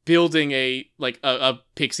they're building a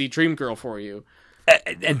pixie dream girl for you.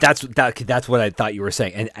 And that's what I thought you were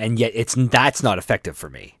saying. And yet that's not effective for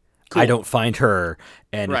me. Cool. I don't find her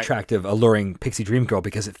an attractive, alluring pixie dream girl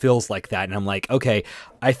because it feels like that. And I'm like, okay,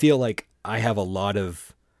 I feel like I have a lot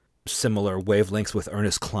of similar wavelengths with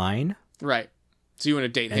Ernest Cline. Right. So you want to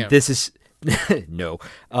date him. This is no.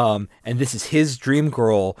 And this is his dream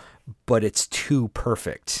girl, but it's too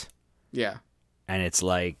perfect. Yeah. And it's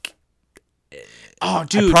like, oh,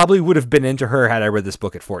 dude, I probably would have been into her had I read this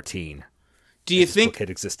book at 14. Do you think this book had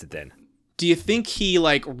existed then? Do you think he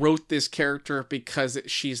wrote this character because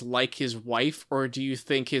she's like his wife, or do you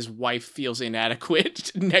think his wife feels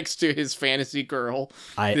inadequate next to his fantasy girl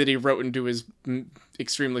that he wrote into his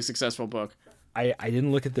extremely successful book? I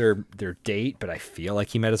didn't look at their date, but I feel like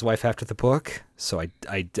he met his wife after the book, so I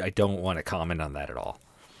don't want to comment on that at all.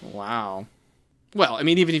 Wow. Well, I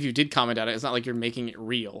mean, even if you did comment on it, it's not like you're making it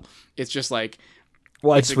real. It's just like...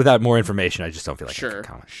 Well, it's without more information, I just don't feel like I can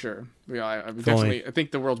comment. Sure. Yeah, I think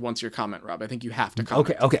the world wants your comment, Rob. I think you have to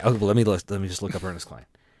comment. Okay. Well, let me just look up Ernest Cline.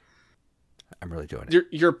 I'm really doing it.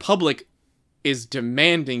 Your public is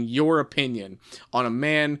demanding your opinion on a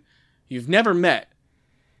man you've never met.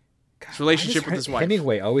 His relationship with his wife.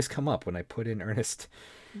 Hemingway always come up when I put in Ernest.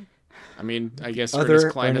 I mean, I guess Ernest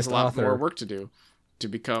Cline has a lot more work to do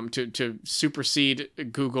to supersede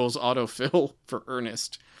Google's autofill for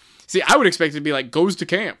Ernest. See, I would expect it to be like, goes to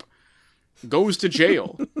camp, goes to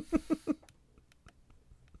jail.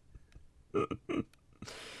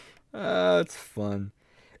 It's fun.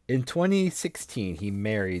 In 2016, he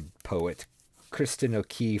married poet Kristen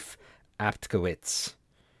O'Keefe Aptkowitz,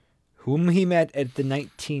 whom he met at the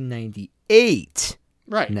 1998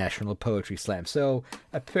 Right. National Poetry Slam. So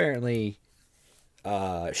apparently,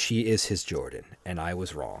 she is his Jordan, and I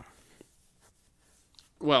was wrong.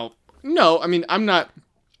 Well, no, I mean, I'm not.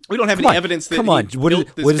 We don't have any evidence that. Come on, he what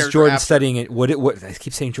built this is character Jordan after. studying? What I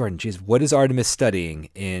keep saying Jordan. Jeez, what is Artemis studying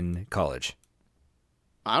in college?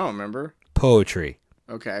 I don't remember. Poetry.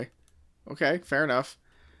 Okay, fair enough.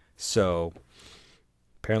 So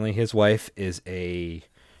apparently, his wife is a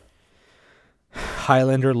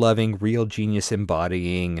Highlander-loving, real genius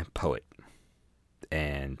embodying poet,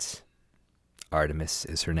 and Artemis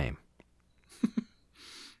is her name.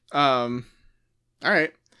 All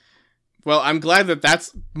right. Well, I'm glad that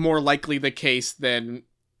that's more likely the case than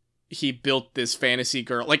he built this fantasy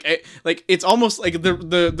girl. Like it's almost like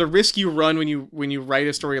the risk you run when you write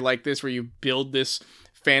a story like this, where you build this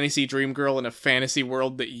fantasy dream girl in a fantasy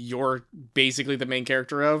world that you're basically the main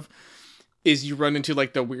character of, is you run into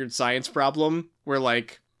like the weird science problem where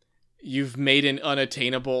like you've made an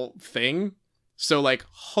unattainable thing. So like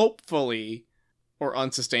hopefully, or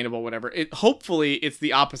unsustainable, whatever. Hopefully it's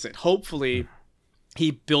the opposite. Hopefully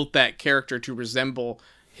he built that character to resemble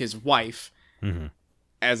his wife,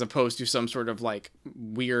 as opposed to some sort of like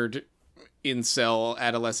weird incel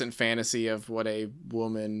adolescent fantasy of what a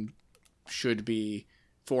woman should be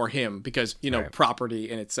for him, because Right. property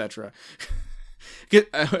and etc.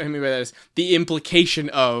 I mean by that is the implication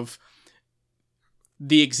of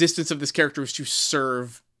the existence of this character is to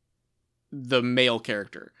serve the male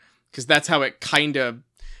character, because that's how it kind of,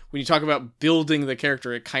 when you talk about building the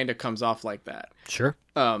character, it kind of comes off like that. Sure.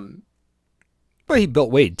 But he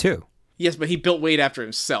built Wade too. Yes, but he built Wade after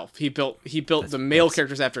himself. He built the male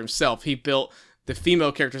characters after himself. He built the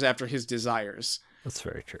female characters after his desires. That's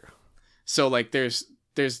very true. So like there's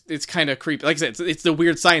it's kind of creepy. Like I said, it's the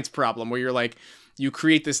weird science problem where you're like, you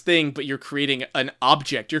create this thing, but you're creating an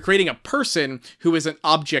object. You're creating a person who is an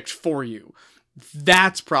object for you.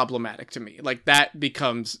 That's problematic to me. Like that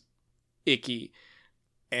becomes icky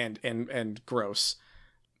and gross.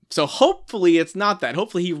 So hopefully it's not that.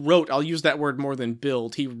 Hopefully he wrote, I'll use that word more than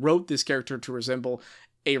build, he wrote this character to resemble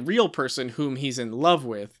a real person whom he's in love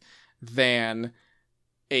with, than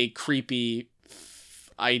a creepy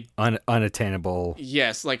Unattainable.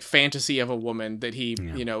 yes, like fantasy of a woman that he,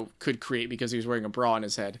 could create because he was wearing a bra on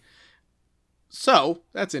his head. So,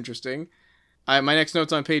 that's interesting. My next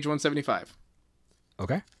note's on page 175.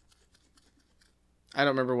 Okay. I don't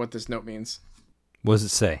remember what this note means. What does it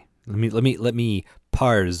say? Let me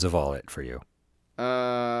parse of all it for you.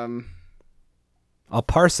 I'll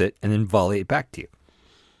parse it and then volley it back to you.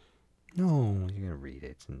 No, you're gonna read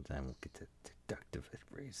it, and I won't get to deductive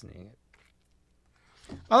reasoning.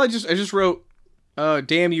 Well, I just wrote,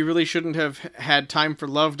 damn, you really shouldn't have had time for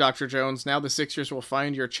love, Dr. Jones. Now the Sixers will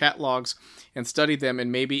find your chat logs and study them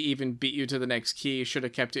and maybe even beat you to the next key. You should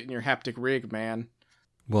have kept it in your haptic rig, man.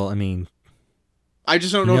 Well, I mean, I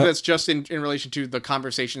just don't know if that's just in relation to the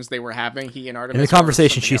conversations they were having, he and Artemis. in the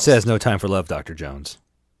conversation, she else. says, "No time for love, Dr. Jones."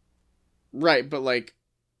 Right, but like,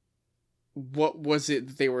 what was it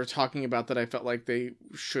that they were talking about that I felt like they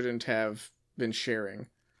shouldn't have been sharing?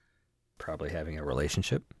 Probably having a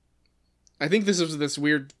relationship. I think this was this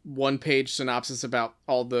weird one-page synopsis about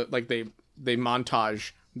all the, like, they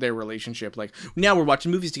montage their relationship. Like, now we're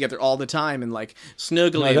watching movies together all the time and, like,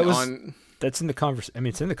 snuggling on... That's in the conversation. I mean,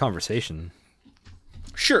 it's in the conversation.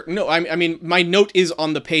 Sure. No, I mean, my note is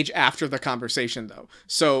on the page after the conversation, though.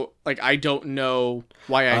 So, like, I don't know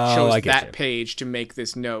why I chose that page to make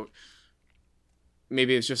this note.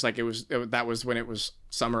 Maybe it's just like that was when it was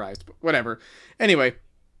summarized, but whatever. Anyway,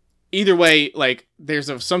 either way, like, there's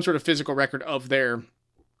some sort of physical record of their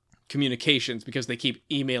communications because they keep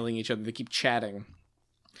emailing each other. They keep chatting.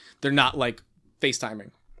 They're not, like,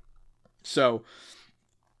 FaceTiming. So,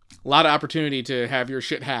 a lot of opportunity to have your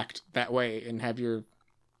shit hacked that way and have your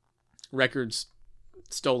records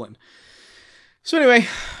stolen. So anyway,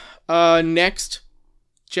 next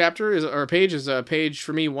chapter page is page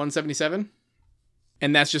for me 177.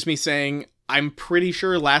 And that's just me saying, I'm pretty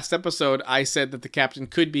sure last episode I said that the captain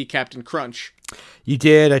could be Captain Crunch. You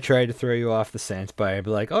did. I tried to throw you off the scent by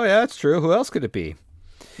like, oh yeah, that's true. Who else could it be?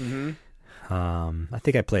 Mm-hmm. I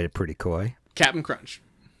think I played it pretty coy. Captain Crunch.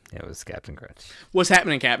 It was Captain Crunch. What's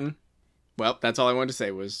happening, Captain? Well, that's all I wanted to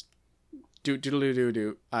say was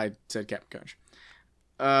do. I said Captain Crunch.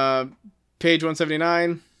 Page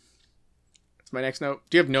 179. That's my next note.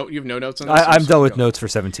 Do you have no notes on this? I'm done with notes for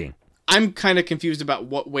 17. I'm kind of confused about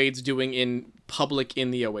what Wade's doing in public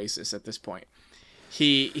in the Oasis at this point.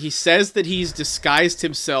 He says that he's disguised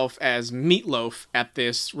himself as Meatloaf at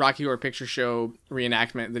this Rocky Horror Picture Show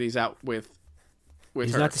reenactment that he's out with with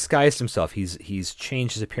He's her. not disguised himself. He's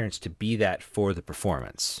changed his appearance to be that for the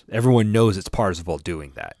performance. Everyone knows it's Parzival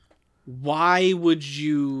doing that. Why would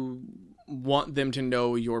you want them to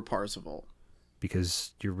know you're Parzival?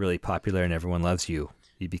 Because you're really popular and everyone loves you.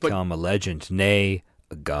 You become a legend, nay,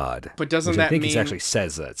 a god. But doesn't Which that I think mean... he actually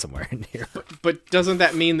says that somewhere in here. But doesn't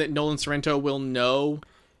that mean that Nolan Sorrento will know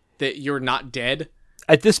that you're not dead?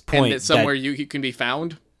 At this point... And that somewhere you can be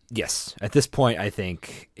found? Yes. At this point, I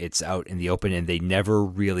think it's out in the open, and they never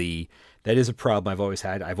really... That is a problem I've always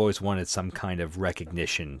had. I've always wanted some kind of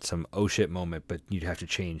recognition, some oh shit moment, but you'd have to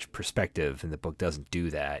change perspective, and the book doesn't do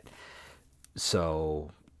that.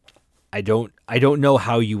 So... I don't know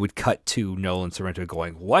how you would cut to Nolan Sorrento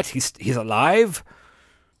going, what? He's alive?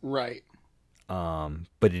 Right.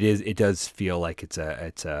 But it does feel like it's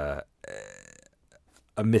a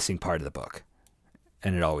missing part of the book.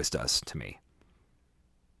 And it always does to me.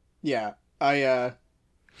 Yeah.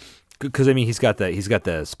 Because I mean he's got the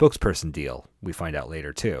spokesperson deal, we find out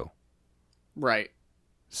later too. Right.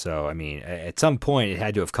 So I mean at some point it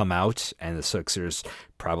had to have come out, and the Sixers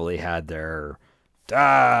probably had their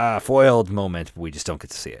foiled moment, but we just don't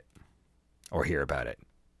get to see it or hear about it.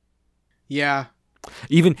 Yeah.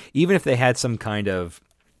 Even if they had some kind of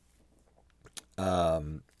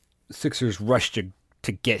Sixers rush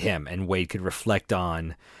to get him, and Wade could reflect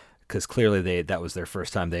on, because clearly that was their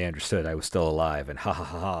first time they understood I was still alive, and ha ha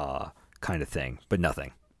ha ha kind of thing, but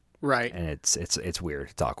nothing. Right. And it's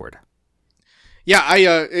weird. It's awkward. Yeah,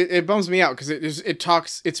 it bums me out because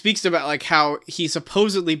it speaks about like how he's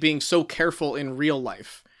supposedly being so careful in real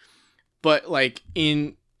life, but like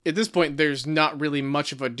at this point there's not really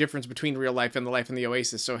much of a difference between real life and the life in the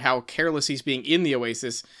Oasis. So how careless he's being in the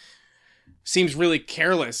Oasis seems really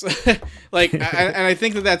careless. Like, and I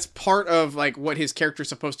think that's part of like what his character's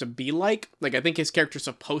supposed to be like. Like, I think his character's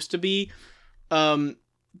supposed to be, not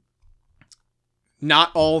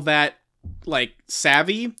all that like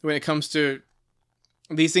savvy when it comes to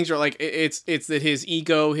these things. Are like it's that his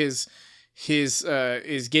ego is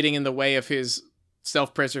getting in the way of his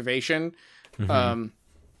self-preservation. Mm-hmm.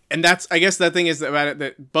 And that's, I guess, the thing is about it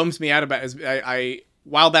that bums me out about it is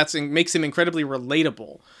while that's makes him incredibly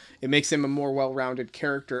relatable, it makes him a more well-rounded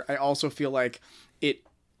character. I also feel like it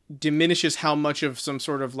diminishes how much of some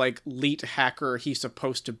sort of like elite hacker he's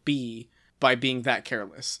supposed to be by being that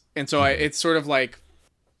careless. And so it's sort of like,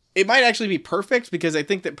 it might actually be perfect, because I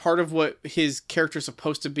think that part of what his character's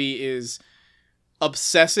supposed to be is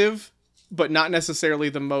obsessive, but not necessarily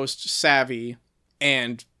the most savvy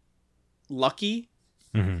and lucky.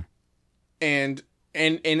 Mm-hmm. And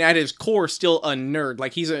at his core, still a nerd.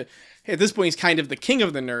 Like at this point, he's kind of the king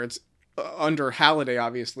of the nerds under Halliday,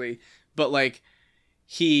 obviously. But like,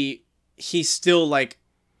 he's still like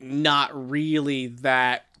not really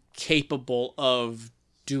that capable of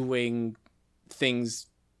doing things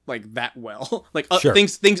like that well. Like sure.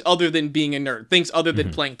 things other than being a nerd, things other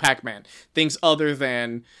than playing Pac-Man, things other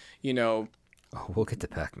than, we'll get to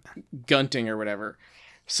Pac-Man, gunting or whatever.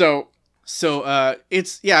 So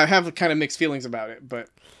it's, yeah, I have kind of mixed feelings about it, but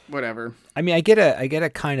whatever. I mean, I get a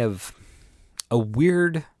kind of a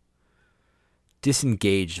weird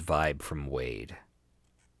disengaged vibe from Wade.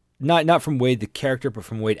 Not from Wade the character, but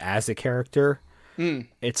from Wade as a character.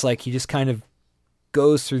 It's like he just kind of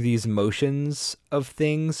goes through these motions of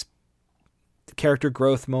things, character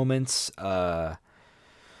growth moments,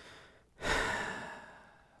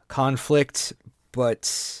 conflict,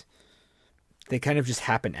 but they kind of just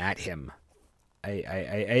happen at him.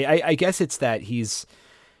 I guess it's that he's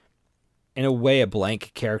in a way a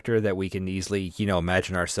blank character that we can easily,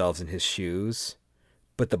 imagine ourselves in his shoes,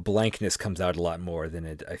 but the blankness comes out a lot more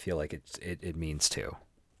than I feel like it means to.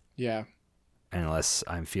 Yeah. Unless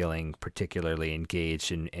I'm feeling particularly engaged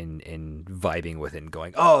in vibing with it and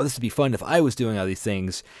going, oh, this would be fun if I was doing all these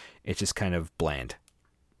things. It's just kind of bland.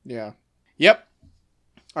 Yeah. Yep.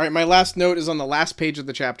 All right, my last note is on the last page of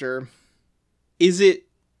the chapter. Is it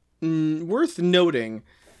worth noting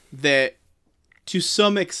that, to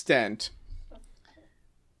some extent,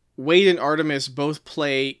 Wade and Artemis both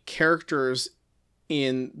play characters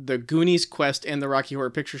in the Goonies quest and the Rocky Horror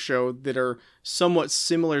Picture Show that are somewhat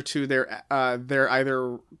similar to their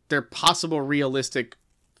possible realistic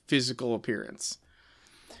physical appearance.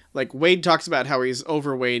 Like, Wade talks about how he's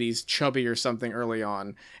overweight, he's chubby or something early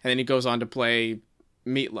on, and then he goes on to play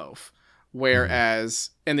Meatloaf.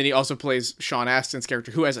 Whereas, and then he also plays Sean Astin's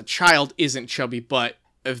character, who as a child isn't chubby, but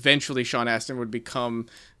eventually Sean Astin would become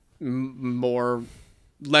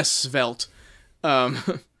less svelte.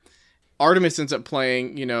 Artemis ends up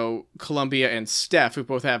playing, Columbia and Steph, who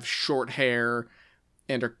both have short hair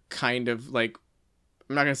and are kind of like,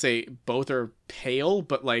 I'm not going to say both are pale,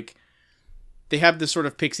 but like they have this sort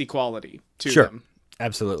of pixie quality to Sure. them.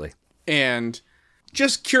 Absolutely. And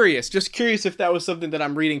just curious if that was something that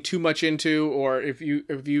I'm reading too much into, or if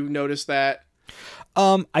you noticed that.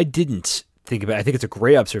 I didn't think about it. I think it's a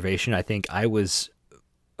great observation. I think I was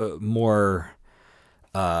more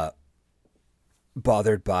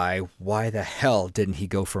bothered by why the hell didn't he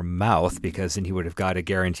go for mouth, because then he would have got a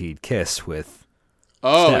guaranteed kiss with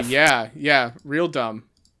Steph. Yeah, real dumb.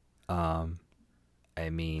 I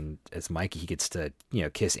mean, as Mikey, he gets to,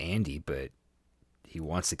 kiss Andy, but he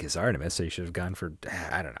wants to kiss Artemis, so he should have gone for,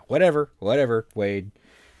 I don't know, whatever, Wade.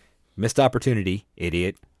 Missed opportunity,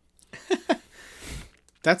 idiot.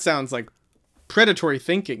 That sounds like predatory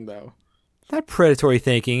thinking, though. Not predatory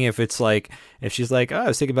thinking. If she's like, oh, I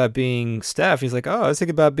was thinking about being Steph. He's like, oh, I was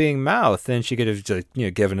thinking about being mouth. Then she could have just,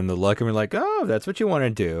 given him the look and we're like, oh, that's what you want to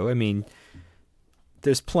do. I mean,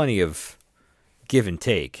 there's plenty of give and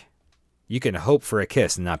take. You can hope for a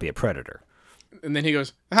kiss and not be a predator. And then he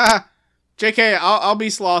goes, ha, JK, I'll be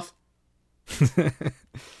Sloth.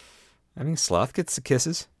 I mean, Sloth gets the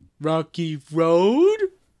kisses. Rocky Road?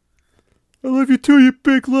 I love you too, you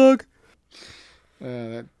big lug.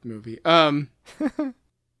 That movie.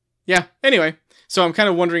 Yeah, anyway. So I'm kind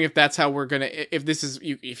of wondering if that's how we're going to,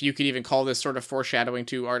 if you could even call this sort of foreshadowing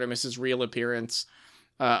to Artemis's real appearance.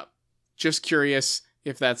 Just curious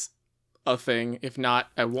if that's a thing. If not,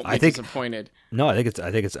 I won't be disappointed. No, I think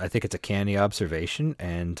it's a canny observation,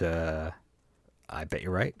 and I bet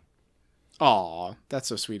you're right. Aw, that's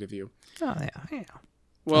so sweet of you. Oh yeah.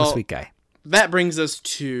 Well, I'm a sweet guy. That brings us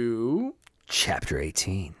to Chapter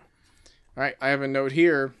 18. All right, I have a note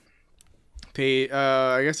here.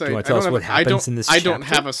 I guess Do you want to tell us what happens in this chapter? I don't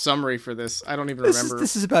have a summary for this. I don't even remember.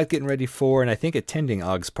 This is about getting ready for, and I think attending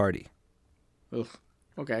Ogg's party. Ugh.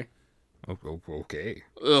 Okay. Okay.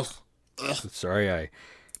 Ugh. Sorry, I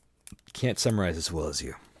can't summarize as well as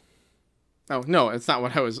you. Oh, no, it's not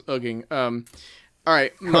what I was ugging. All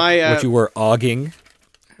right, my... what you were ogging?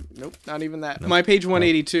 Nope, not even that. Nope. My page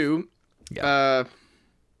 182, yeah.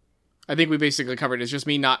 I think we basically covered it. It's just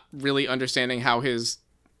me not really understanding how his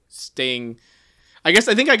staying... I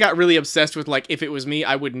think I got really obsessed with, like, if it was me,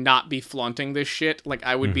 I would not be flaunting this shit. Like,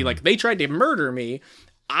 I would be like, they tried to murder me.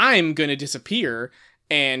 I'm going to disappear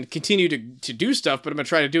and continue to do stuff, but I'm going to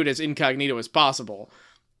try to do it as incognito as possible.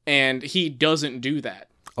 And he doesn't do that.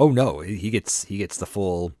 Oh, no. He gets the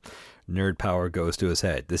full nerd power goes to his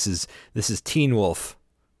head. This is Teen Wolf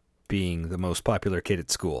being the most popular kid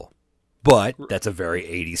at school. But that's a very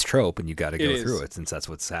 80s trope, and you got to go through it since that's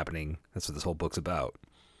what's happening. That's what this whole book's about.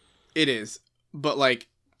 It is. But, like,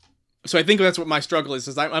 so I think that's what my struggle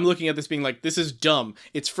is I'm looking at this being like, this is dumb.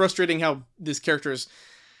 It's frustrating how this character is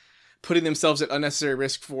putting themselves at unnecessary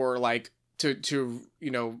risk for, like, to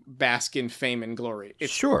bask in fame and glory.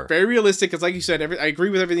 It's sure very realistic, because like you said, I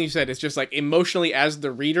agree with everything you said. It's just, like, emotionally as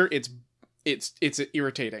the reader, it's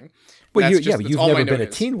irritating. Well, you've never been a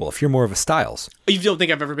Teen Wolf. You're more of a Styles. You don't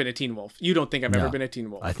think I've ever been a Teen Wolf. You don't think I've ever been a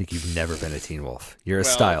Teen Wolf. I think you've never been a Teen Wolf. You're a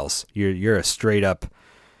Styles. You're a straight up.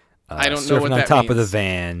 I don't know what that that top means. Of the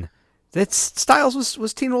van. That's Styles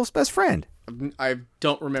was Teen Wolf's best friend. I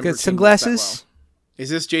don't remember. Got sunglasses. Is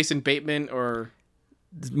this Jason Bateman or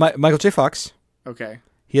Michael J. Fox? Okay.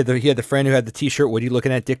 He had the friend who had the T-shirt. What are you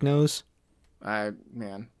looking at, Dick Nose?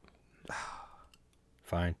 Man.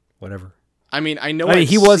 Fine, whatever. I mean,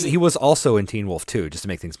 he was also in Teen Wolf 2, just to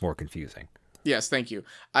make things more confusing. Yes, thank you.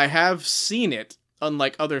 I have seen it.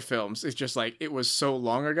 Unlike other films, it's just like it was so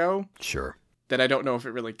long ago. Sure. That I don't know if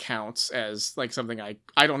it really counts as like something I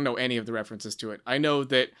don't know any of the references to it. I know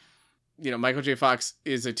that Michael J. Fox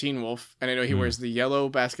is a Teen Wolf, and I know he wears the yellow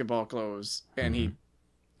basketball clothes, and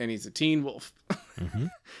he's a Teen Wolf. Mm-hmm.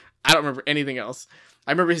 I don't remember anything else.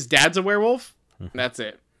 I remember his dad's a werewolf. And that's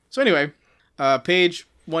it. So anyway, page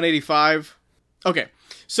 185. Okay,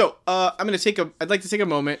 so I'd like to take a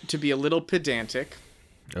moment to be a little pedantic.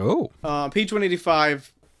 Oh. Page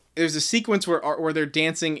 185. There's a sequence where they're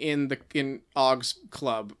dancing in Ogg's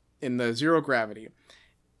club in the zero gravity,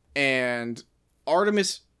 and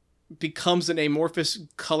Artemis becomes an amorphous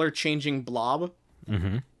color changing blob,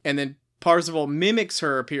 and then Parzival mimics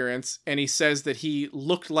her appearance, and he says that he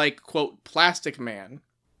looked like, quote, Plastic Man.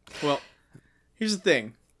 Well, here's the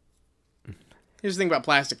thing. Here's the thing about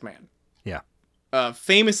Plastic Man. Yeah.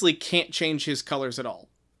 Famously can't change his colors at all.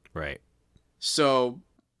 Right. So,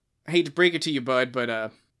 I hate to break it to you, bud,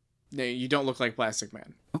 but you don't look like Plastic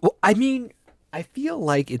Man. Well, I mean, I feel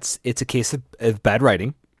like it's a case of bad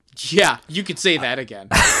writing. Yeah, you could say that again.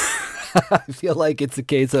 I feel like it's a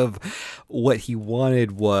case of what he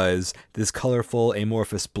wanted was this colorful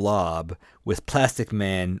amorphous blob with Plastic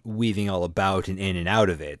Man weaving all about and in and out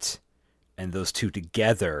of it, and those two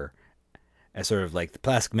together as sort of like the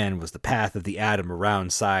Plastic Man was the path of the atom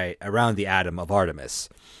around the atom of Artemis.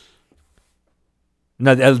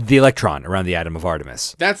 No, the electron around the atom of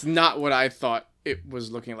Artemis. That's not what I thought it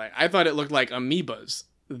was looking like. I thought it looked like amoebas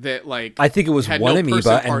that like. I think it was one no amoeba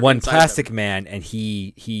person and part one inside Plastic them. Man, and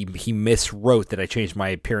he miswrote that I changed my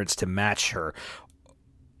appearance to match her,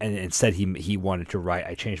 and instead he wanted to write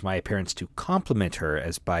I changed my appearance to complement her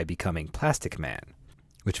as by becoming Plastic Man,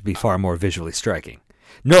 which would be far more visually striking.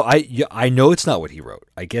 No, I know it's not what he wrote.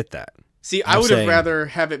 I get that. See, I would have rather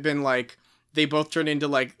have it been like they both turn into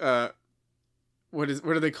like what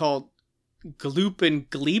are they called? Gloop and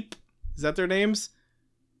Gleep? Is that their names?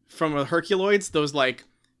 From Herculoids? Those like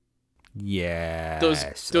those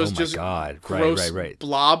oh my just God. gross Right.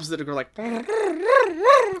 blobs that go like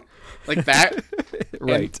like that.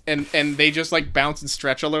 Right. And they just like bounce and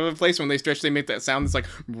stretch all over the place. When they stretch, they make that sound that's like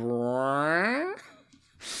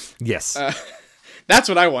Yes. That's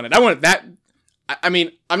what I wanted. I wanted that. I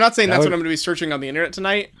mean, I'm not saying that's what I'm going to be searching on the internet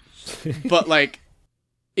tonight, but like,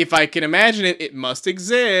 if I can imagine it, it must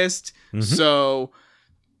exist. Mm-hmm. So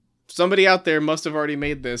somebody out there must have already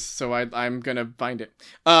made this. So I'm going to find it.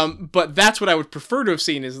 But that's what I would prefer to have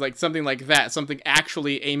seen is like something like that, something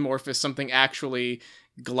actually amorphous, something actually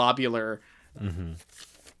globular,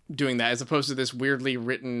 doing that, as opposed to this weirdly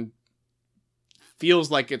written, feels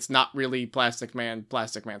like it's not really Plastic Man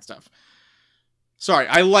stuff. Sorry,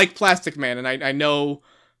 I like Plastic Man, and I know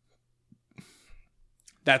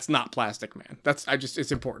that's not Plastic Man.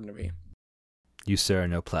 It's important to me. You, sir, are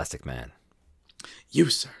no Plastic Man.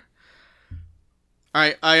 You, sir. All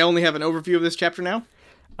right, I only have an overview of this chapter now.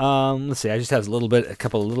 Let's see. I just have a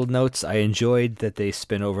couple of little notes. I enjoyed that they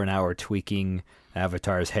spent over an hour tweaking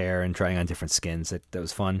Avatar's hair and trying on different skins. That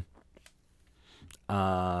was fun.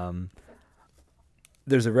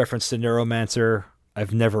 There's a reference to Neuromancer.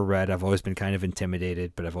 I've never read. I've always been kind of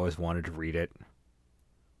intimidated, but I've always wanted to read it.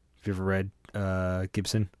 Have you ever read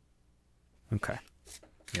Gibson? Okay.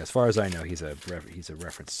 Yeah, as far as I know, he's a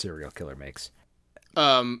reference serial killer makes.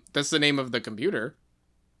 That's the name of the computer,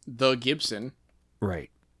 the Gibson. Right.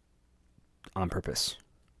 On purpose.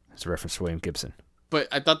 It's a reference to William Gibson. But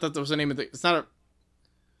I thought that was the name of the. It's not a.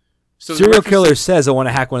 So serial killer says, "I want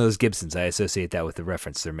to hack one of those Gibsons." I associate that with the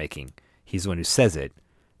reference they're making. He's the one who says it,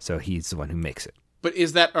 so he's the one who makes it. But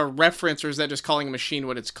is that a reference, or is that just calling a machine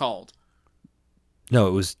what it's called? No,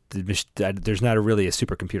 it was. There's not really a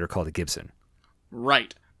supercomputer called a Gibson.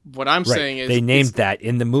 Right. What I'm saying is they named that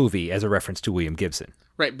in the movie as a reference to William Gibson.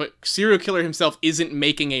 Right, but serial killer himself isn't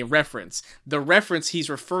making a reference. The reference he's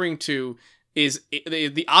referring to is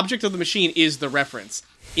the object of the machine is the reference.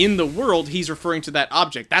 In the world, he's referring to that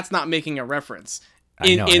object. That's not making a reference.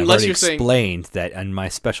 I know. Unless you're explained that in my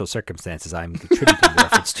special circumstances, I'm attributing the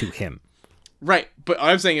reference to him. Right, but what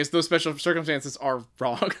I'm saying is those special circumstances are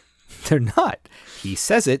wrong. They're not. He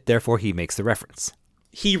says it, therefore he makes the reference.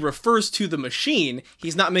 He refers to the machine.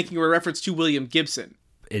 He's not making a reference to William Gibson.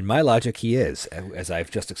 In my logic, he is, as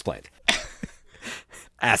I've just explained.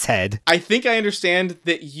 Asshead. I think I understand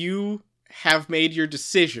that you have made your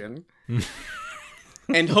decision,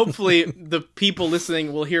 and hopefully the people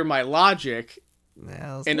listening will hear my logic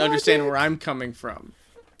and understand where I'm coming from.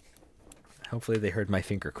 Hopefully they heard my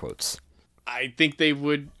finger quotes. I think they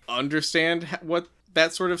would understand what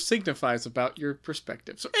that sort of signifies about your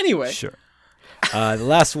perspective. So anyway. Sure. The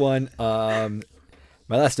last one,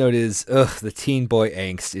 my last note is, the teen boy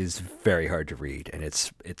angst is very hard to read, and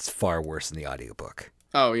it's far worse in the audiobook.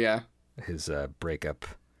 Oh, yeah. His breakup.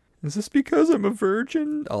 Is this because I'm a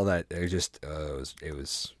virgin? All that. It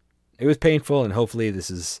was painful, and hopefully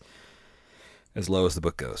this is as low as the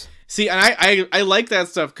book goes. See, and I like that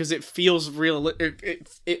stuff because it feels real.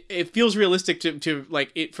 It feels realistic to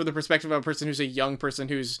like it from the perspective of a person who's a young person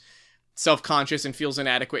who's self-conscious and feels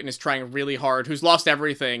inadequate and is trying really hard, who's lost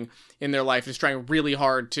everything in their life, is trying really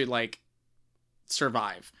hard to like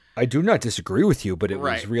survive. I do not disagree with you, but it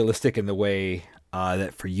was realistic in the way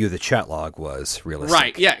that for you the chat log was realistic.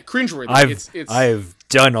 Right? Yeah, cringeworthy. I've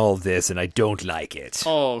done all this and I don't like it.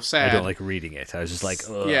 Oh, sad. I don't like reading it. I was just like,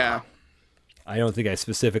 ugh. Yeah. I don't think I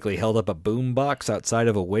specifically held up a boombox outside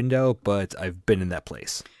of a window, but I've been in that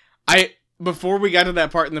place. Before we got to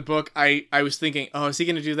that part in the book, I was thinking, oh, is he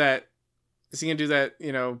going to do that? Is he going to do that,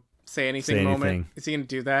 say anything moment? Is he going to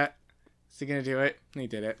do that? Is he going to do it? And he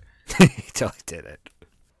did it. He totally did it.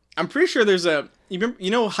 I'm pretty sure there's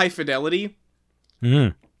High Fidelity?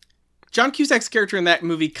 Mm-hmm. John Cusack's character in that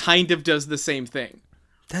movie kind of does the same thing.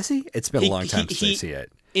 Does he? It's been a long time since I see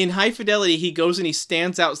it. In High Fidelity, he goes and he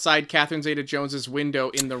stands outside Catherine Zeta-Jones's window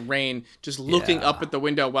in the rain, just looking up at the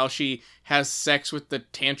window while she has sex with the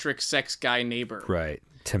tantric sex guy neighbor. Right.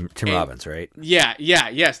 Tim Robbins, right?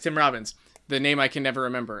 Yes, Tim Robbins. the name I can never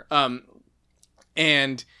remember.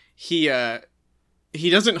 And he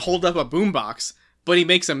doesn't hold up a boombox, but he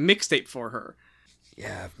makes a mixtape for her.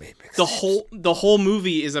 Yeah, I've made mixtapes. The whole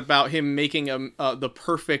movie is about him making the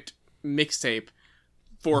perfect mixtape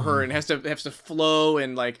for her, and has to flow,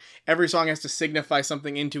 and like every song has to signify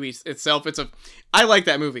something into itself. I like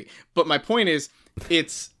that movie, but my point is,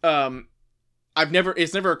 it's never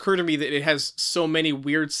occurred to me that it has so many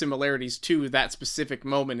weird similarities to that specific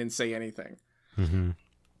moment in Say Anything.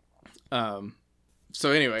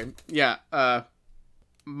 So anyway, yeah.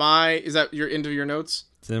 Is that your end of your notes?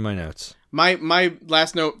 It's in my notes. My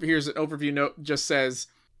last note, here's an overview note, just says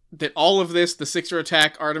that all of this, the Sixer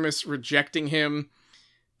attack, Artemis rejecting him,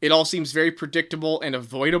 it all seems very predictable and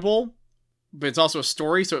avoidable, but it's also a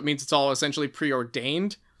story, so it means it's all essentially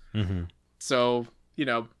preordained. So,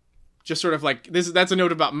 just sort of like, that's a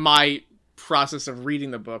note about my process of reading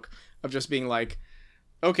the book, of just being like,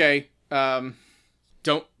 okay,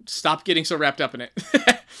 don't stop getting so wrapped up in it.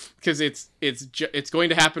 Because it's going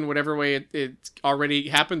to happen whatever way it's already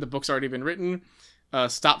happened. The book's already been written.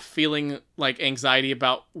 Stop feeling like anxiety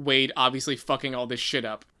about Wade obviously fucking all this shit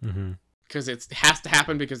up. Because it has to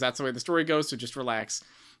happen because that's the way the story goes. So just relax.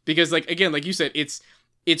 Because like you said,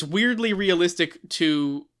 it's weirdly realistic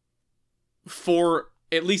for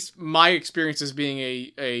at least my experience as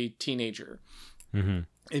being a teenager, and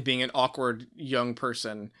being an awkward young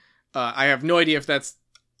person. I have no idea if that's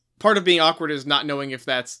part of being awkward, is not knowing if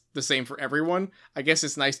that's the same for everyone. I guess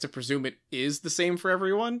it's nice to presume it is the same for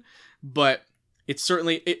everyone, but it's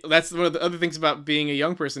certainly, that's one of the other things about being a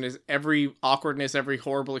young person, is every awkwardness, every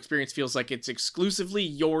horrible experience feels like it's exclusively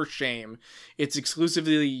your shame. It's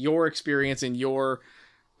exclusively your experience and your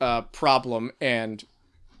problem, and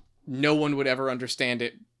no one would ever understand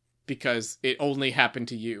it because it only happened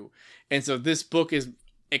to you. And so this book is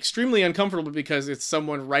extremely uncomfortable because it's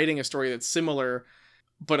someone writing a story that's similar,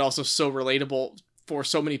 but also so relatable for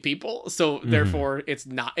so many people. So therefore it's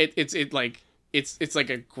not, it's like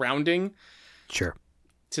a grounding. Sure.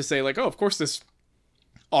 To say like, oh, of course this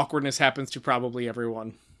awkwardness happens to probably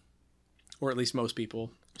everyone, or at least most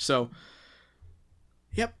people. So,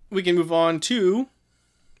 yep, we can move on to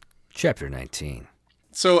Chapter 19.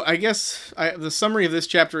 So I guess the summary of this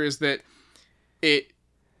chapter is that it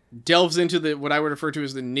delves into what I would refer to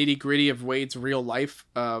as the nitty gritty of Wade's real life.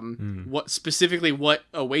 What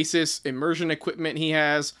Oasis immersion equipment he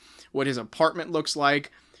has, what his apartment looks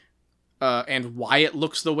like, and why it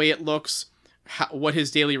looks the way it looks, what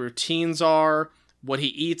his daily routines are, what he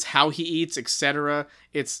eats, how he eats, etc.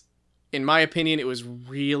 It's, in my opinion, it was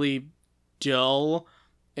really dull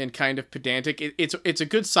and kind of pedantic. It's a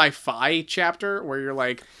good sci-fi chapter where you're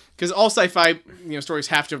like, because all sci-fi stories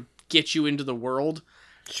have to get you into the world.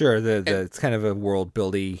 Sure, it's kind of a world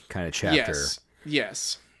buildy kind of chapter.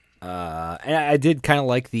 Yes. And I did kind of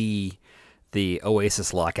like the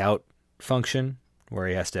Oasis lockout function where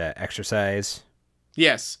he has to exercise.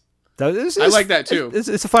 Yes. I like that too. It's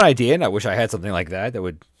a fun idea, and I wish I had something like that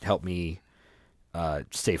would help me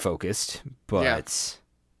stay focused. But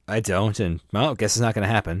I don't, and well, I guess it's not going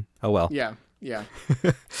to happen. Oh well. Yeah.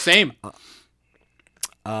 Same.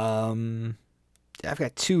 I've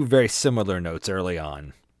got two very similar notes early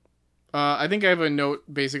on. I think I have a note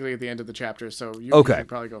basically at the end of the chapter, so you can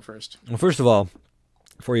probably go first. Well, first of all,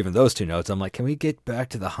 before even those two notes, I'm like, can we get back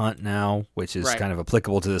to the hunt now? Which is kind of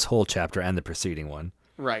applicable to this whole chapter and the preceding one.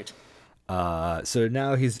 Right. So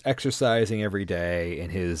now he's exercising every day in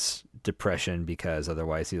his depression because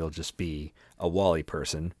otherwise he'll just be a Wally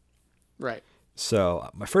person. Right. So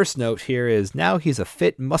my first note here is now he's a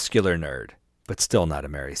fit, muscular nerd, but still not a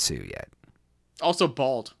Mary Sue yet. Also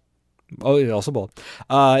bald. Oh, he's also bald.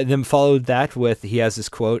 Then followed that with, he has this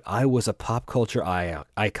quote, I was a pop culture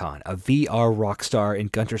icon, a VR rock star in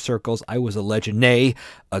Gunter circles. I was a legend, nay,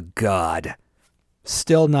 a god.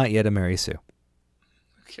 Still not yet a Mary Sue.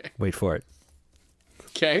 Okay. Wait for it.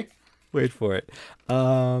 Okay. Wait for it.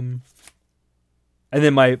 And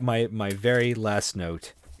then my very last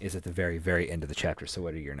note is at the very, very end of the chapter. So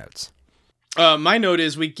what are your notes? My note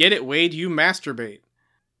is, we get it, Wade, you masturbate.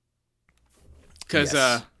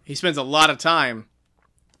 Because he spends a lot of time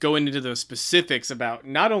going into the specifics about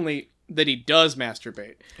not only that he does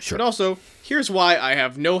masturbate, but also, here's why I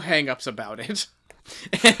have no hang-ups about it.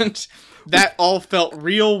 And that all felt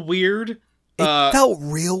real weird. It felt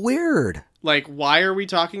real weird. Like, why are we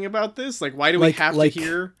talking about this? Like, why do we have to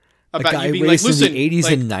hear about a guy you being raised like, listen, in the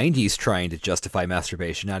 80s and 90s trying to justify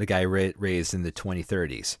masturbation, not a guy raised in the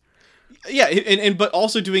 2030s. Yeah, and but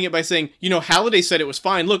also doing it by saying, Halliday said it was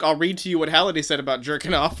fine. Look, I'll read to you what Halliday said about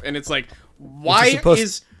jerking off. And it's like, why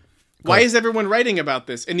is everyone writing about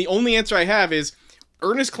this? And the only answer I have is,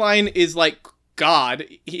 Ernest Cline is like God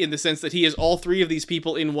in the sense that he is all three of these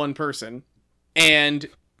people in one person. And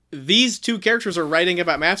these two characters are writing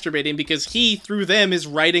about masturbating because he, through them, is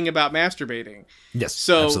writing about masturbating. Yes,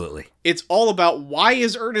 so absolutely. It's all about, why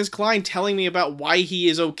is Ernest Cline telling me about why he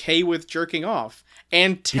is okay with jerking off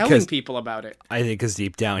and telling people about it? I think because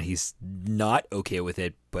deep down he's not okay with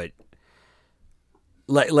it, but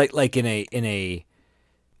like in a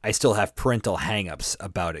I still have parental hang-ups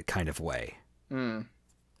about it kind of way.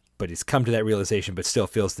 But he's come to that realization, but still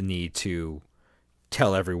feels the need to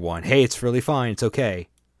tell everyone, hey, it's really fine, it's okay.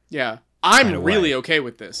 Yeah. I'm really okay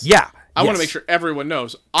with this. Yeah. I want to make sure everyone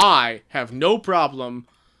knows I have no problem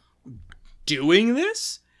doing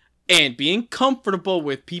this and being comfortable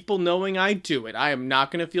with people knowing I do it. I am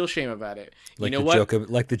not going to feel shame about it. Like you know what?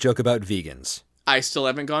 Like the joke about vegans. I still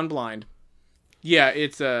haven't gone blind. Yeah,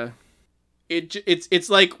 it's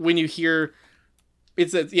like when you hear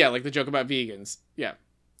like the joke about vegans. Yeah.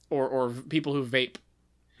 Or people who vape.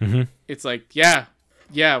 Mm-hmm. It's like,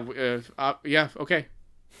 okay.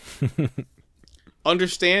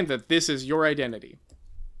 Understand that this is your identity.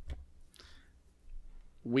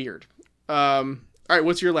 Weird. All right,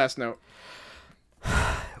 what's your last note?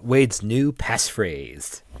 Wade's new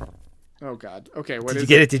passphrase. Oh God. Okay, what Did is you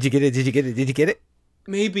get it? it? Did you get it? Did you get it? Did you get it?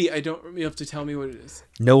 Maybe I don't. You have to tell me what it is.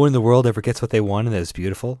 No one in the world ever gets what they want, and that is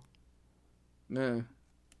beautiful. No.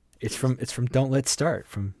 It's from Don't Let's Start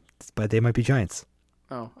by They Might Be Giants.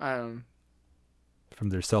 Oh, I don't. From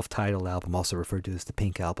their self-titled album, also referred to as the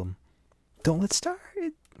Pink Album. Don't Let's Start.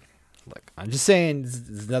 Look, I'm just saying, this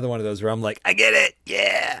is another one of those where I'm like, I get it,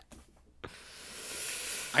 yeah.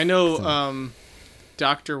 I know,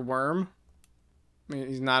 Dr. Worm. I mean,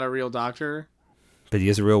 he's not a real doctor, but he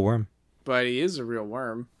is a real worm. But he is a real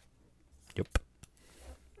worm. Yep.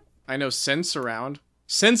 I know Sense Around.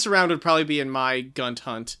 Sense Around would probably be in my Gunt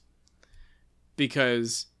Hunt,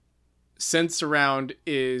 because Sense Around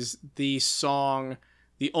is the song,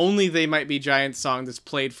 the only They Might Be Giants song that's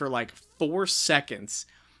played for like 4 seconds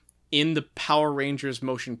in the Power Rangers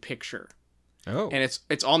motion picture. Oh. And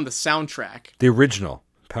it's on the soundtrack. The original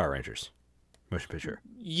Power Rangers motion picture.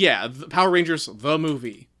 Yeah, the Power Rangers the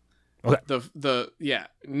movie. Okay.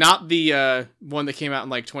 Not the one that came out in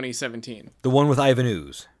like 2017. The one with Ivan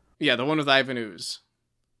Ooze. Yeah, the one with Ivan Ooze.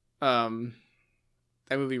 That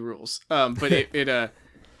movie rules. But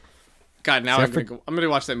God, now I'm gonna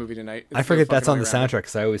watch that movie tonight. I forget that's on the soundtrack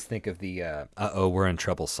because I always think of the "Uh-Oh, We're in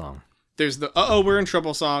Trouble" song. There's the "Uh-Oh, We're in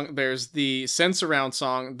Trouble" song. There's the Sense Around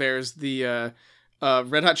song. There's the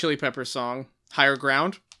Red Hot Chili Peppers song, "Higher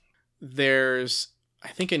Ground." There's, I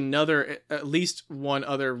think, at least one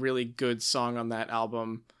other really good song on that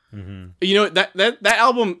album. Mm-hmm. You know, that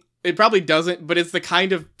album, it probably doesn't, but it's the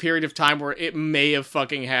kind of period of time where it may have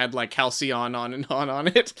fucking had like Halcyon on and on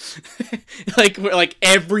it. like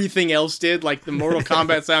everything else did, like the Mortal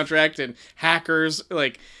Kombat soundtrack and Hackers,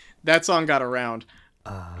 like that song got around.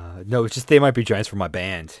 No, it's just They Might Be Giants for my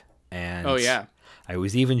band. And oh yeah. I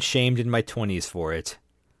was even shamed in my 20s for it.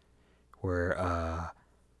 Where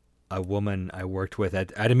a woman I worked with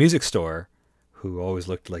at a music store, who always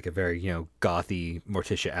looked like a very, gothy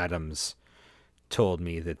Morticia Adams, told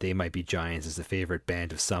me that They Might Be Giants is the favorite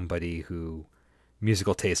band of somebody who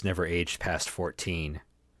musical taste never aged past 14.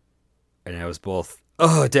 And I was both,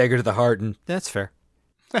 dagger to the heart, and that's fair.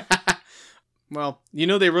 Well,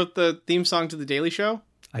 they wrote the theme song to The Daily Show?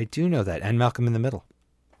 I do know that, and Malcolm in the Middle.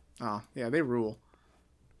 Oh, yeah, they rule.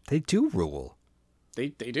 They do rule. They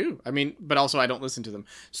do. I mean, but also I don't listen to them.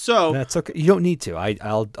 So that's okay. You don't need to.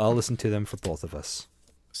 I'll listen to them for both of us.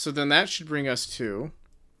 So then that should bring us to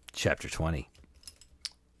Chapter 20.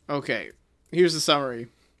 Okay, here's the summary.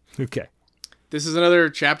 Okay. This is another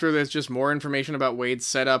chapter that's just more information about Wade's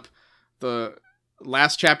setup. The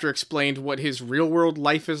last chapter explained what his real-world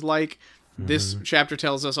life is like. Mm-hmm. This chapter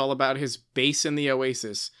tells us all about his base in the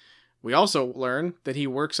Oasis. We also learn that he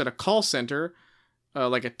works at a call center,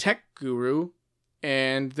 like a tech guru,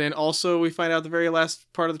 and then also we find out the very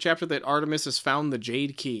last part of the chapter that Artemis has found the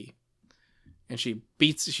Jade Key. And she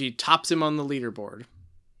tops him on the leaderboard.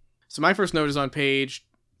 So my first note is on page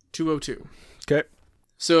 202. Okay.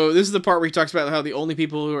 So this is the part where he talks about how the only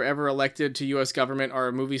people who are ever elected to U.S. government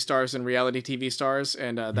are movie stars and reality TV stars,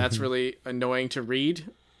 and that's really annoying to read.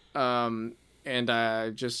 And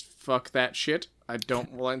just fuck that shit. I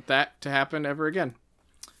don't want that to happen ever again.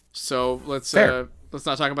 So let's not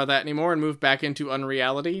talk about that anymore and move back into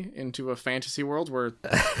unreality, into a fantasy world where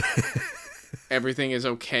everything is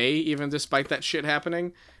okay, even despite that shit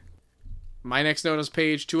happening. My next note is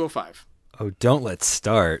page 205. Oh, Don't Let's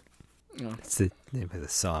Start. Oh. It's the name of the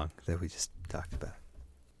song that we just talked about.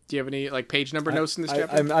 Do you have any like page number notes in this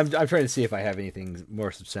chapter? I'm trying to see if I have anything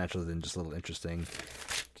more substantial than just little interesting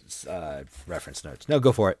reference notes. No,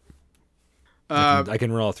 go for it. I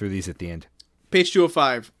can roll through these at the end. Page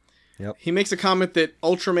 205. Yep. He makes a comment that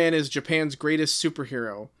Ultraman is Japan's greatest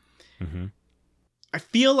superhero. Mm-hmm. I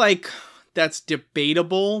feel like that's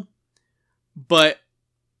debatable, but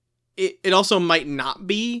it also might not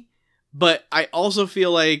be. But I also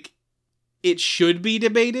feel like it should be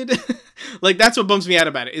debated. Like, that's what bums me out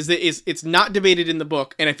about it, is that it's not debated in the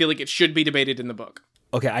book, and I feel like it should be debated in the book.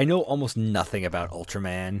 Okay, I know almost nothing about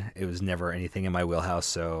Ultraman. It was never anything in my wheelhouse,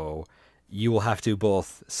 so you will have to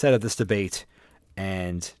both set up this debate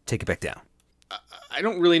and take it back down. I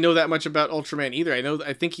don't really know that much about Ultraman either.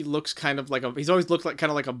 I think he looks kind of like he's always looked like kind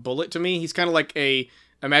of like a bullet to me. He's kind of like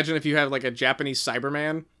imagine if you have like a Japanese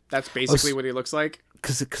Cyberman. That's basically what he looks like.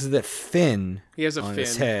 Because of that fin he has a on fin.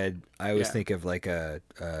 his head, I always think of like a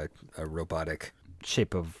robotic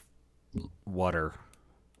shape of water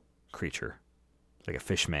creature. Like a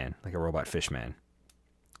fish man, like a robot fish man.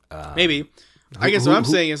 Maybe. I guess what I'm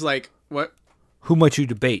saying is like, what? Who might you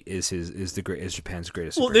debate is Japan's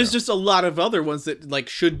greatest superhero? Well, there's just a lot of other ones that like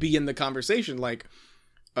should be in the conversation. Like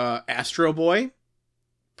Astro Boy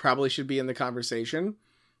probably should be in the conversation.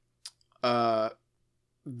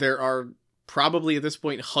 There are probably at this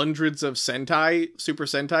point hundreds of Super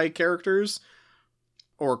Sentai characters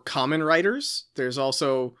or common writers. There's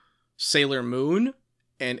also Sailor Moon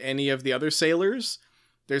and any of the other sailors.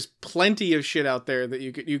 There's plenty of shit out there that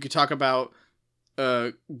you could talk about.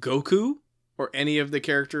 Goku or any of the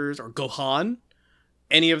characters, or Gohan,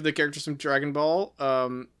 any of the characters from Dragon Ball.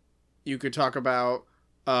 You could talk about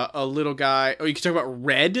a little guy, or you could talk about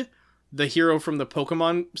Red, the hero from the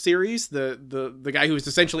Pokemon series, the guy who is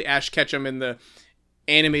essentially Ash Ketchum in the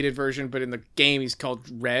animated version, but in the game he's called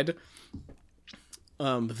Red.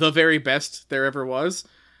 The very best there ever was.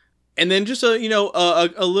 And then just a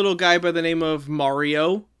little guy by the name of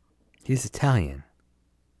Mario. He's Italian.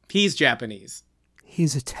 He's Japanese.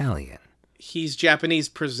 He's Italian. He's Japanese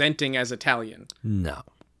presenting as Italian. No.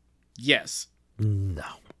 Yes. No.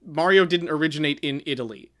 Mario didn't originate in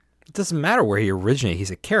Italy. It doesn't matter where he originated. He's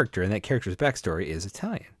a character, and that character's backstory is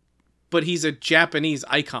Italian. But he's a Japanese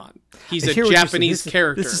icon. He's a Japanese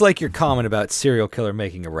character. This is like your comment about serial killer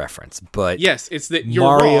making a reference, but yes, it's that you're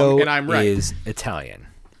Mario wrong and I'm right. Is Italian.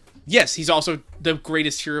 Yes, he's also the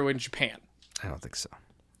greatest hero in Japan. I don't think so.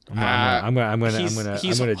 I'm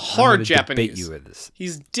gonna hard Japanese. Debate you with this.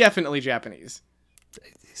 He's definitely Japanese.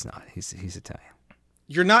 He's not. He's Italian.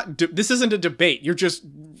 You're not. This isn't a debate. You're just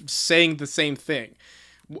saying the same thing.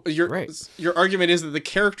 Your argument is that the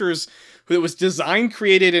characters that was designed,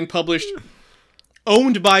 created, and published,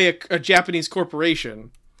 owned by a Japanese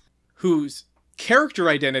corporation, whose character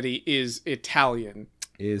identity is Italian.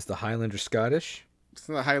 Is the Highlander Scottish?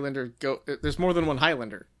 Isn't the Highlander there's more than one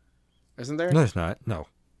Highlander, isn't there? No, there's not. No.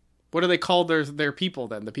 What do they call their people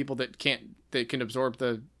then? The people that can absorb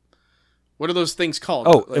the. What are those things called?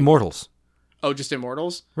 Oh, like, immortals. Oh, just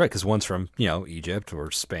immortals? Right, because one's from Egypt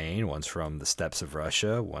or Spain, one's from the steppes of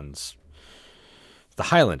Russia, one's the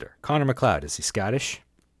Highlander. Connor McLeod, is he Scottish?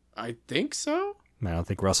 I think so. I don't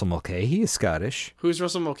think Russell Mulcahy is Scottish. Who's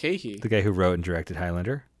Russell Mulcahy? The guy who wrote and directed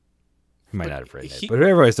Highlander. He might not have written it, but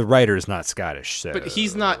otherwise the writer is not Scottish. So. But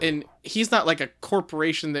he's not like a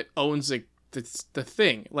corporation that owns the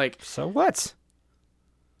thing. Like, so what?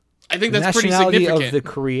 I think that's pretty significant. The nationality of the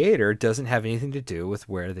creator doesn't have anything to do with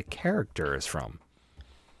where the character is from.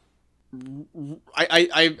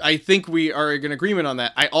 I think we are in agreement on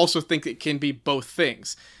that. I also think it can be both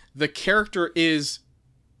things. The character is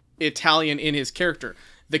Italian in his character.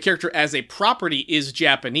 The character as a property is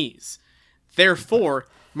Japanese. Therefore,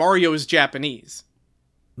 Mario is Japanese.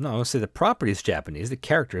 No, so the property is Japanese. The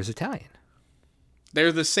character is Italian.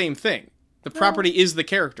 They're the same thing. The property is the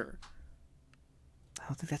character. I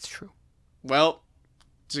don't think that's true. Well,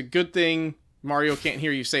 it's a good thing Mario can't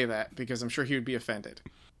hear you say that, because I'm sure he would be offended.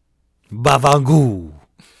 Bavangu.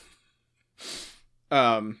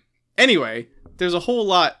 Anyway, there's a whole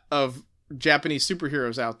lot of Japanese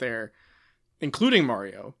superheroes out there, including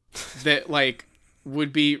Mario, that like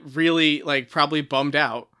would be really like probably bummed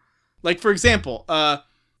out. Like, for example, the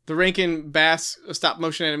Rankin Bass stop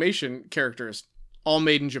motion animation characters, all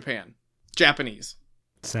made in Japan. Japanese.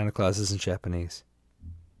 Santa Claus isn't Japanese.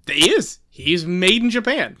 He is. He's made in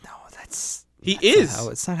Japan. No, that's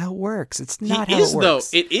it's not how it works. It's not how it works.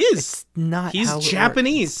 Though. It is. It's not He's how it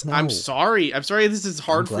Japanese. No. I'm sorry. This is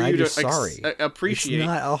hard for you to appreciate. It's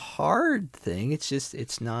not a hard thing. It's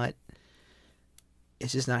just not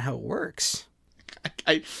how it works.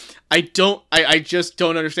 I just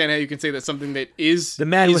don't understand how you can say that something that is The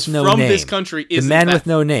man is with no from name. this country The isn't man that. with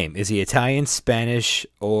no name. Is he Italian, Spanish,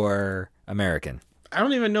 or American? I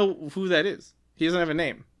don't even know who that is. He doesn't have a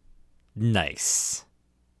name. Nice.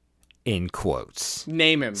 In quotes.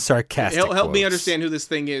 Name him. Sarcastic Help me quotes. understand who this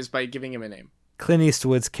thing is by giving him a name. Clint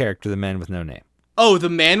Eastwood's character, the man with no name. Oh, the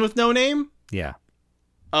man with no name? Yeah.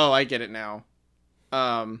 Oh, I get it now.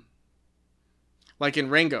 Like in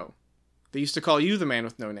Rango. They used to call you the man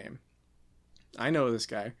with no name. I know this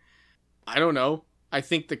guy. I don't know. I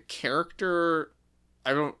think the character...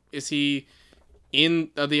 Is he in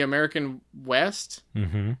the American West?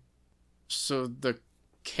 Mm-hmm. So the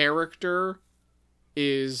character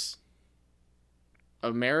is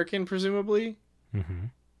American, presumably? Mm-hmm.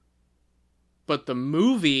 But the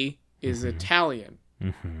movie is Italian.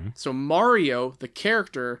 Mm-hmm. So Mario, the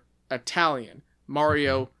character, Italian.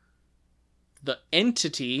 Mario, the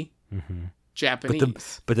entity,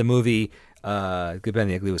 Japanese. But the movie Good, Bad, and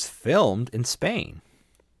the Ugly was filmed in Spain.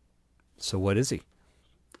 So what is he?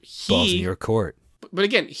 Balls in your court. But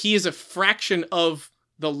again, he is a fraction of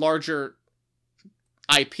the larger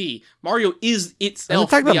IP. Mario is I'm itself not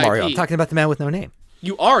talking the about Mario. IP. I'm talking about the man with no name.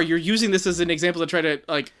 You're using this as an example to try to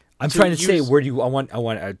like. I'm trying to say where do you? I want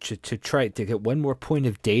to try to get one more point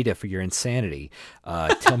of data for your insanity.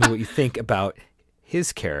 Tell me what you think about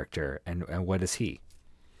his character and what is he?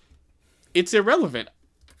 It's irrelevant.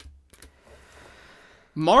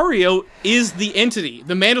 Mario is the entity.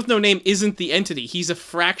 The man with no name isn't the entity. He's a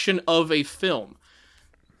fraction of a film.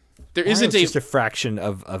 There Mario's isn't just a fraction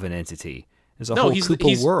of an entity. There's a whole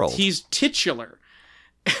Koopa world. He's titular.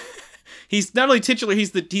 He's not only titular.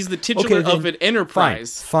 He's the titular of an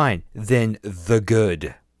enterprise. Fine. Then the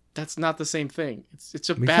good. That's not the same thing. It's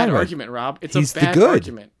a What are you bad talking about? argument, Rob. It's He's a bad the good.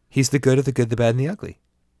 argument. He's the good of the good, the bad, and the ugly.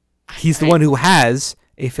 He's the one who has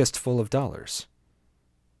a fistful of dollars,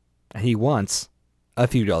 and he wants a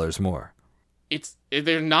few dollars more.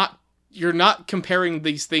 You're not comparing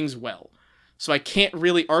these things well. So I can't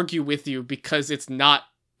really argue with you because it's not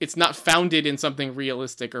founded in something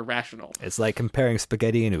realistic or rational. It's like comparing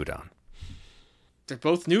spaghetti and udon. They're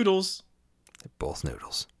both noodles. They're both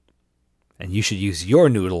noodles. And you should use your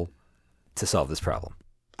noodle to solve this problem.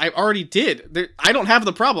 I already did. I don't have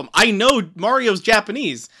the problem. I know Mario's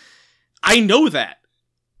Japanese. I know that.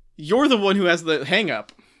 You're the one who has the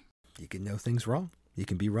hang-up. You can know things wrong. You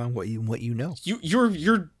can be wrong what you know.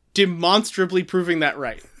 You're demonstrably proving that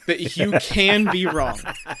right. That you can be wrong.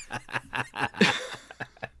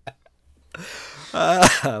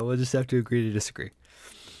 We'll just have to agree to disagree.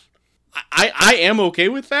 I am okay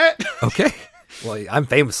with that. Okay. Well, I'm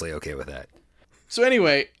famously okay with that. So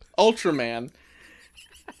anyway, Ultraman.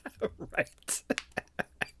 Right.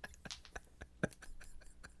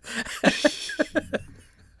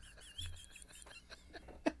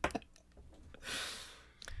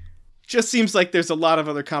 Just seems like there's a lot of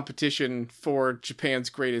other competition for Japan's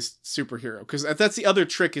greatest superhero. Because that's the other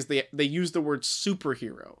trick is they use the word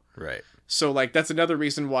superhero. Right. So like that's another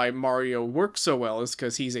reason why Mario works so well is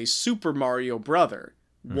because he's a Super Mario brother,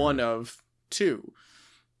 one of two.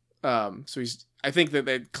 So I think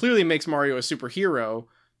that clearly makes Mario a superhero,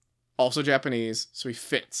 also Japanese, so he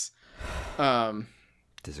fits.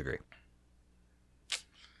 Disagree.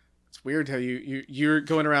 It's weird how you're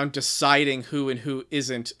going around deciding who and who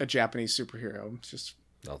isn't a Japanese superhero. It's just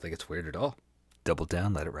I don't think it's weird at all. Double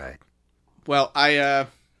down, let it ride. well, I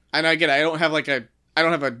don't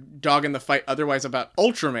have a dog in the fight otherwise about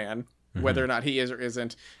Ultraman, whether or not he is or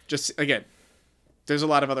isn't. Just again, there's a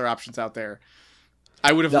lot of other options out there.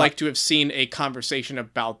 I would have liked to have seen a conversation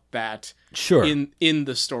about that Sure. in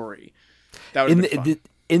the story. That would have been fun.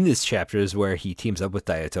 In this chapter is where he teams up with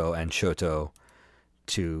Daito and Shoto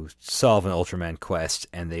to solve an Ultraman quest,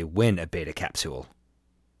 and they win a beta capsule,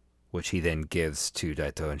 which he then gives to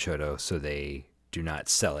Daito and Shoto so they do not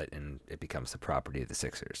sell it, and it becomes the property of the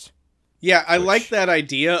Sixers. Yeah, I like that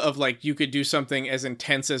idea of like you could do something as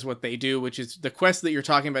intense as what they do, which is the quest that you're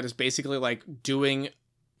talking about is basically like doing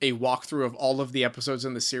a walkthrough of all of the episodes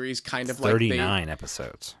in the series, kind of 39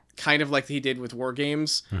 episodes. Kind of like he did with War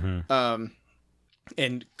Games,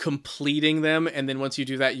 and completing them. And then once you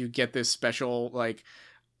do that, you get this special like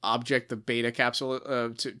object, the beta capsule,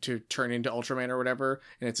 to turn into Ultraman or whatever.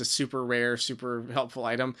 And it's a super rare, super helpful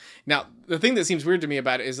item. Now, the thing that seems weird to me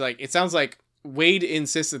about it is like, it sounds like Wade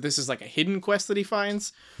insists that this is like a hidden quest that he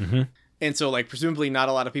finds. And so like, presumably not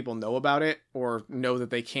a lot of people know about it or know that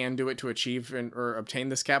they can do it to achieve or obtain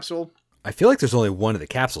this capsule. I feel like there's only one of the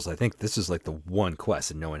capsules. I think this is like the one quest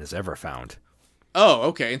that no one has ever found. Oh,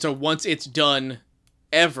 okay. And so once it's done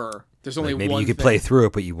ever, there's only Like maybe one you could thing. play through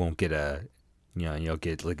it, but you won't get a You know, and you'll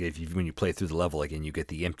get like when you play through the level again, you get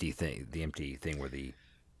the empty thing where the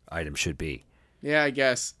item should be. Yeah, I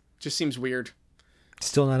guess. Just seems weird.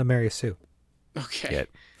 Still not a Mary Sue. Okay. Yet.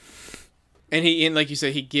 And like you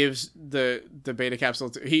said, he gives the beta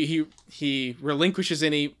capsule he relinquishes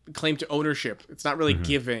any claim to ownership. It's not really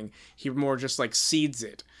giving. He more just like seeds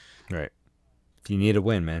it. Right. If you need a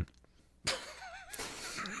win, man.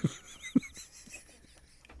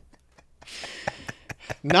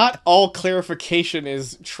 Not all clarification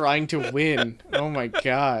is trying to win. Oh my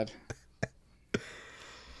god.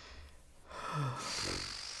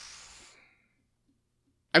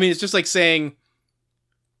 I mean, it's just like saying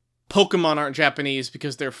Pokemon aren't Japanese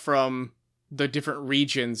because they're from the different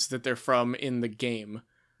regions that they're from in the game.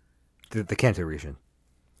 The Kanto region.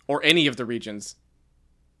 Or any of the regions.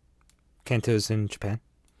 Kanto's in Japan?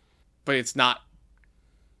 But it's not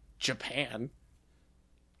Japan.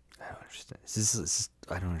 I don't understand.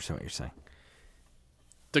 I don't understand what you're saying.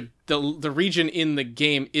 The region in the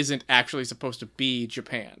game isn't actually supposed to be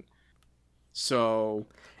Japan. So...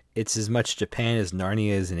 It's as much Japan as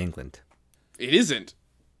Narnia is in England. It isn't.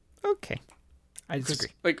 Okay. I disagree.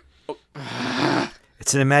 Like...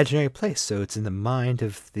 It's an imaginary place, so it's in the mind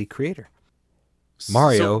of the creator.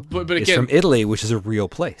 Mario but is again, from Italy, which is a real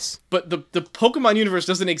place. But the Pokemon universe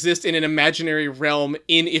doesn't exist in an imaginary realm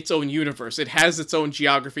in its own universe. It has its own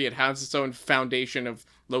geography. It has its own foundation of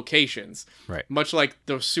locations. Right. Much like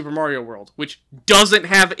the Super Mario world, which doesn't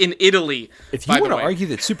have in Italy. If you want to argue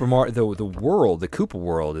that Super Mario, the world, the Koopa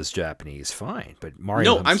world is Japanese, fine. But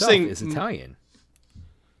Mario himself is Italian.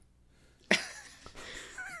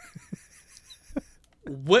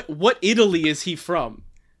 What Italy is he from?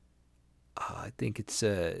 I think it's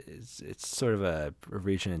sort of a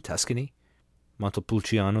region in Tuscany,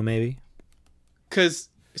 Montepulciano maybe. Because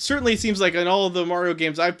certainly it seems like in all of the Mario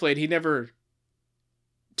games I've played, he never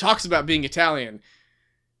talks about being Italian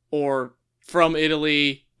or from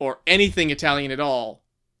Italy or anything Italian at all.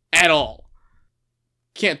 At all.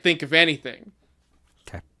 Can't think of anything.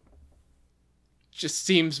 Okay. Just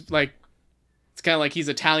seems like it's kind of like he's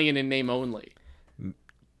Italian in name only.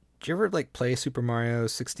 Did you ever play Super Mario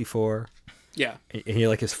 64? Yeah. And he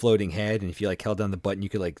his floating head, and if you held down the button, you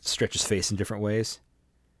could stretch his face in different ways.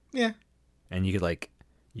 Yeah. And you could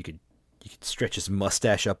you could stretch his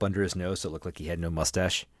mustache up under his nose so it looked like he had no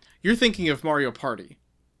mustache. You're thinking of Mario Party.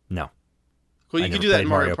 No. Well, you could do that in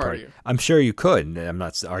Mario Party. I'm sure you could. I'm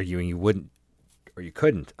not arguing you wouldn't or you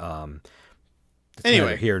couldn't. It's anyway,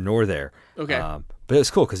 neither here nor there. Okay. But it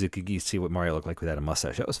was cool because you see what Mario looked like without a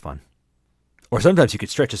mustache. That was fun. Or sometimes you could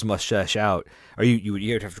stretch his mustache out, or you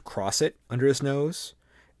would have to cross it under his nose,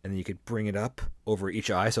 and then you could bring it up over each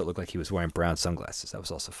eye so it looked like he was wearing brown sunglasses. That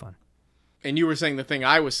was also fun. And you were saying the thing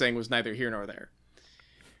I was saying was neither here nor there.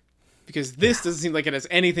 Because this doesn't seem like it has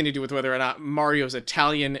anything to do with whether or not Mario's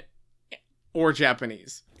Italian or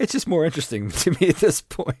Japanese. It's just more interesting to me at this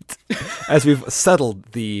point, as we've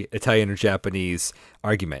settled the Italian or Japanese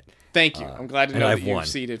argument. Thank you. I'm glad to know that you've won.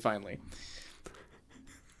 succeeded finally.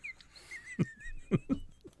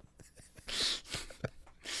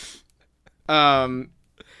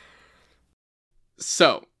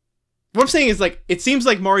 So what I'm saying is it seems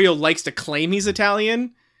like Mario likes to claim he's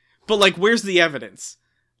Italian, but where's the evidence?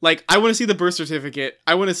 I want to see the birth certificate.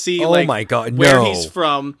 I want to see my God, where he's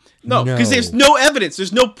from. No, because there's no evidence.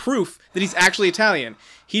 There's no proof that he's actually Italian.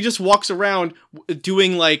 He just walks around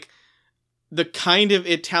doing the kind of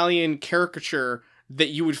Italian caricature that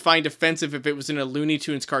you would find offensive if it was in a Looney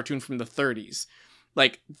Tunes cartoon from the 30s.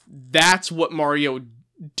 That's what Mario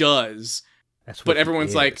does. But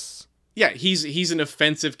everyone's yeah, he's an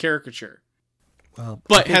offensive caricature. Well,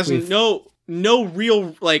 but has no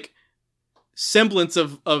real semblance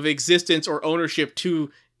of existence or ownership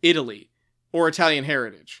to Italy or Italian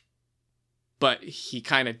heritage. But he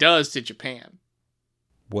kind of does to Japan.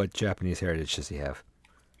 What Japanese heritage does he have?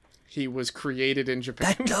 He was created in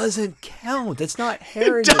Japan. That doesn't count. That's not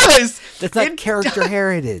heritage. It does. That's not character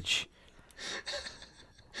heritage.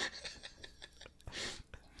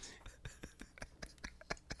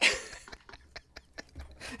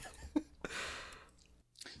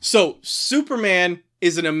 So, Superman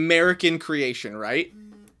is an American creation, right?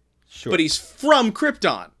 Sure. But he's from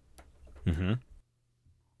Krypton. Mm-hmm.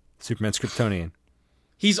 Superman's Kryptonian.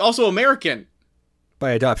 He's also American.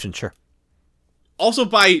 By adoption, sure. Also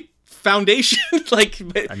by foundation, by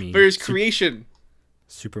his creation.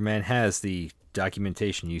 Superman has the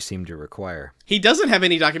documentation you seem to require. He doesn't have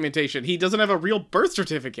any documentation. He doesn't have a real birth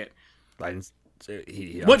certificate.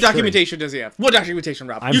 What documentation does he have? What documentation,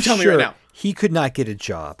 Rob? You tell me right now. He could not get a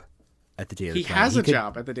job at the Daily Planet. He has a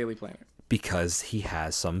job at the Daily Planet. Because he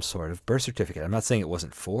has some sort of birth certificate. I'm not saying it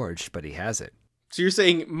wasn't forged, but he has it. So you're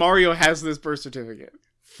saying Mario has this birth certificate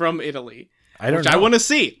from Italy, I I want to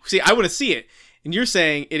see. See, I want to see it, and you're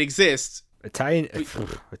saying it exists. Italian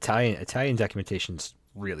documentation's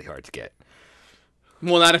really hard to get.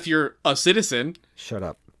 Well, not if you're a citizen. Shut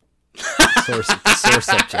up. Sore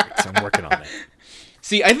subject. I'm working on it.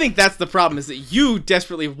 See, I think that's the problem, is that you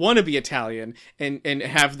desperately want to be Italian and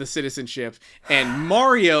have the citizenship, and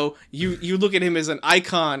Mario, you look at him as an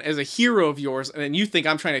icon, as a hero of yours, and then you think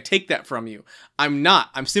I'm trying to take that from you. I'm not.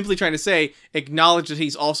 I'm simply trying to say, acknowledge that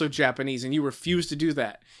he's also Japanese, and you refuse to do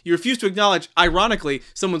that. You refuse to acknowledge, ironically,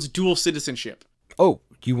 someone's dual citizenship. Oh,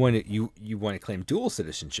 you want to claim dual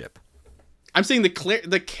citizenship? I'm saying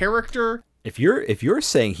the character... If you're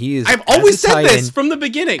saying he is, I've always said Italian this from the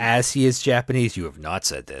beginning. As he is Japanese, you have not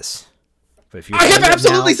said this. But if I have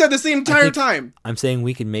absolutely said this the entire time. I'm saying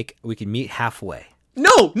we can meet halfway.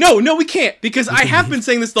 No, we can't, because I have been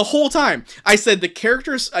saying this the whole time. I said the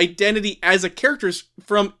character's identity as a character's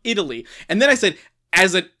from Italy, and then I said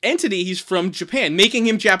as an entity he's from Japan, making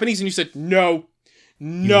him Japanese, and you said no.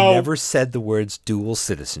 You never said the words dual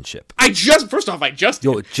citizenship. First off, I just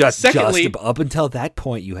Secondly, up until that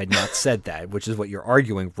point, you had not said that, which is what you're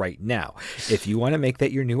arguing right now. If you want to make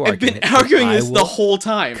that your new argument, I've been arguing this the whole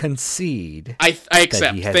time. Concede. I accept.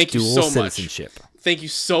 That he has Thank you dual so citizenship. much. Thank you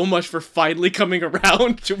so much for finally coming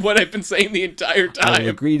around to what I've been saying the entire time. I will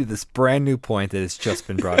agree to this brand new point that has just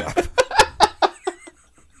been brought up.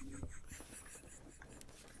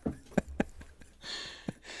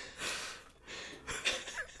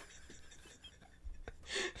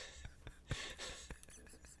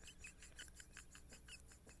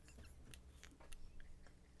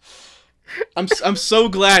 I'm so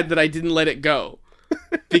glad that I didn't let it go,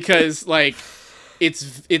 because like it's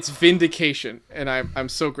vindication, and I'm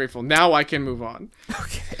so grateful. Now I can move on.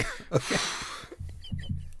 Okay.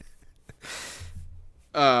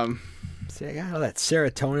 See, I got all that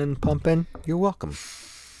serotonin pumping. You're welcome.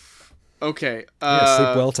 Okay.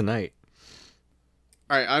 Sleep well tonight.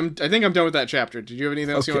 All right. I think I'm done with that chapter. Did you have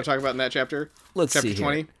anything else you want to talk about in that chapter? Let's chapter see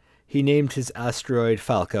 20? Here. He named his asteroid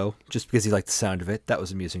Falco just because he liked the sound of it. That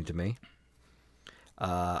was amusing to me.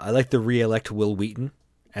 I like the re-elect Will Wheaton,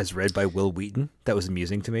 as read by Will Wheaton. That was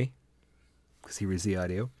amusing to me, because he reads the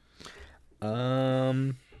audio.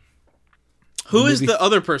 Who is the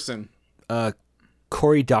other person?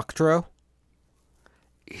 Cory Doctorow.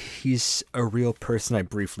 He's a real person I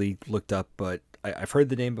briefly looked up, but I've heard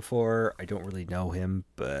the name before. I don't really know him,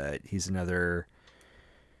 but he's another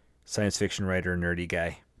science fiction writer, nerdy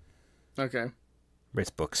guy. Okay. Writes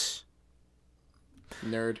books.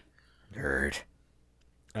 Nerd.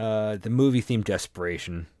 The movie themed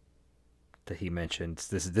Desperation that he mentioned.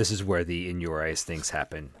 This is where the In Your Eyes things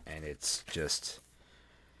happen, and it's just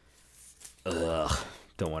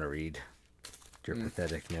don't want to read your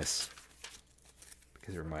patheticness,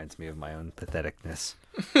 because it reminds me of my own patheticness.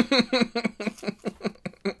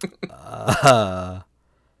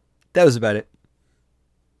 That was about it.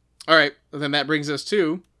 All right, then that brings us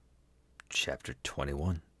to chapter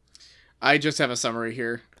 21. I just have a summary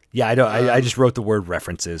here. Yeah, I don't. I just wrote the word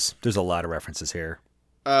references. There's a lot of references here.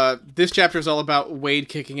 This chapter is all about Wade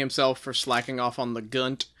kicking himself for slacking off on the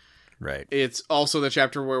Gunt. Right. It's also the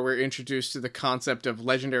chapter where we're introduced to the concept of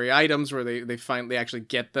legendary items, where they actually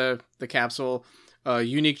get the capsule.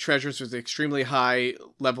 Unique treasures with extremely high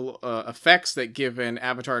level effects that give an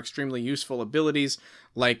avatar extremely useful abilities,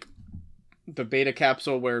 like the beta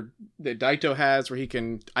capsule where the Daito has, where he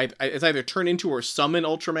can it's either turn into or summon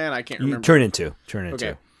Ultraman. I can't remember. Turn into.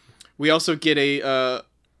 Okay. We also get a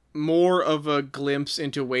more of a glimpse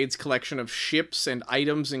into Wade's collection of ships and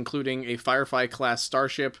items, including a Firefly-class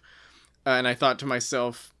starship. And I thought to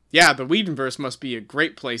myself, yeah, the Whedonverse must be a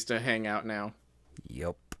great place to hang out now.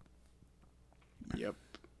 Yep. Yep.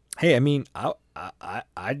 Hey, I mean,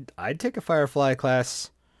 I'd take a Firefly-class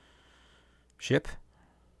ship,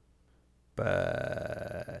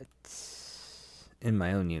 but in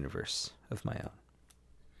my own universe of my own.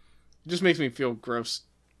 It just makes me feel gross.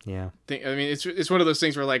 Yeah. I mean, it's one of those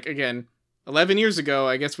things where, like, again, 11 years ago,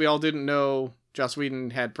 I guess we all didn't know Joss Whedon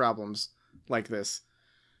had problems like this.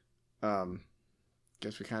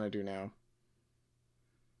 Guess we kind of do now.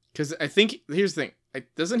 Because I think, here's the thing.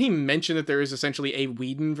 Doesn't he mention that there is essentially a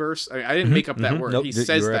Whedonverse? I mean, I didn't make up that word. Nope, he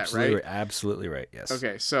says that, right? Absolutely right, yes.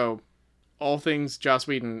 Okay, so all things Joss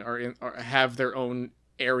Whedon have their own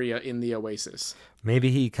area in the Oasis. Maybe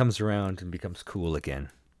he comes around and becomes cool again.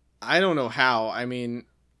 I don't know how. I mean,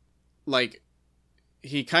 like,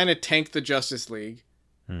 he kind of tanked the Justice League.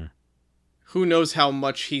 Who knows how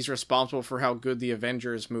much he's responsible for how good the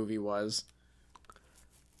Avengers movie was.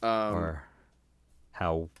 Or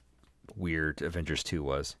how weird Avengers 2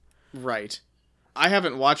 was. Right. I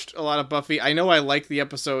haven't watched a lot of Buffy. I know I like the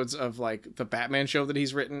episodes of like the Batman show that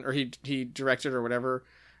he's written or he directed or whatever,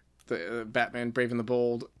 the Batman Brave and the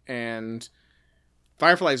Bold, and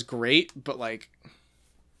Firefly is great, but like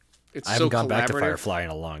it's I so haven't gone collaborative. back to Firefly in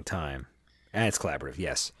a long time, and it's collaborative.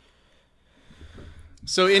 Yes.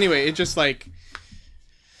 So anyway, it just like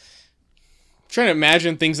trying to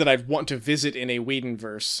imagine things that I'd want to visit in a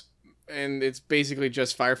Whedonverse, and it's basically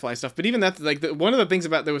just Firefly stuff. But even that, like one of the things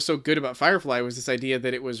about that was so good about Firefly was this idea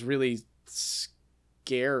that it was really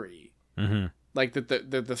scary. Mm-hmm. Like that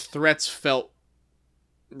the threats felt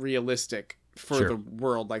realistic for Sure. the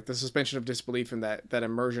world. Like the suspension of disbelief and that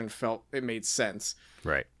immersion felt it made sense.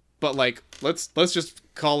 Right. But like let's just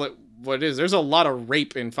call it what it is. There's a lot of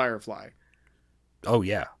rape in Firefly. Oh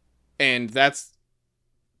yeah. And that's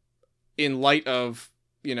in light of,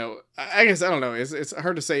 you know, I guess I don't know. It's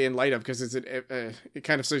hard to say in light of because it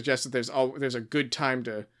kind of suggests that there's a good time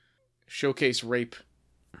to showcase rape,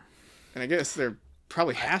 and I guess there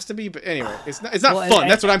probably has to be. But anyway, it's not Well, fun.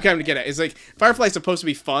 That's what I'm kind of get at. It's like Firefly's supposed to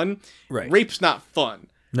be fun. Right. Rape's not fun.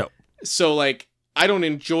 No. So like I don't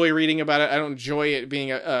enjoy reading about it. I don't enjoy it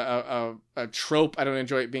being a trope. I don't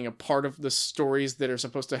enjoy it being a part of the stories that are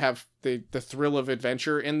supposed to have the thrill of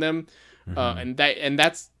adventure in them. Mm-hmm. And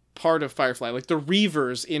that's part of Firefly. Like the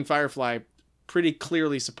Reavers in Firefly pretty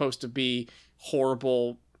clearly supposed to be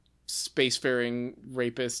horrible spacefaring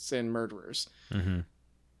rapists and murderers. Mm-hmm.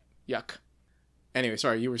 Yuck. Anyway,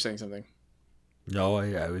 sorry, you were saying something. No,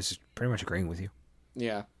 I was pretty much agreeing with you.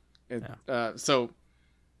 Yeah.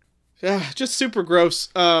 Just super gross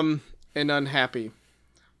and unhappy.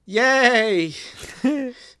 Yay!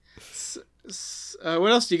 What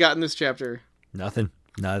else do you got in this chapter? Nothing.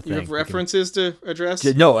 Nothing. You have references to address?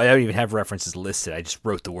 No, I don't even have references listed. I just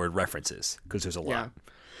wrote the word references because there's a lot.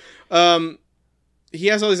 Yeah. He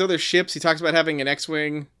has all these other ships. He talks about having an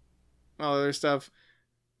X-Wing, all other stuff.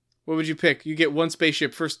 What would you pick? You get one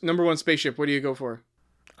spaceship. First, number one spaceship. What do you go for?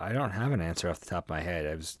 I don't have an answer off the top of my head.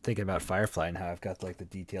 I was thinking about Firefly and how I've got like the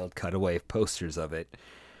detailed cutaway posters of it.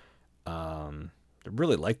 I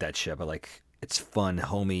really like that ship. I like it's fun,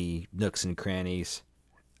 homey nooks and crannies.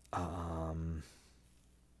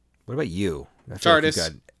 What about you? I feel like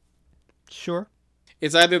TARDIS. Sure.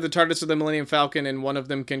 It's either the TARDIS or the Millennium Falcon, and one of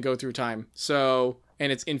them can go through time. So,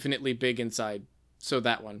 and it's infinitely big inside. So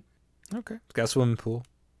that one. Okay. It's got a swimming pool.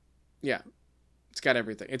 Yeah. It's got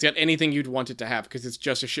everything. It's got anything you'd want it to have because it's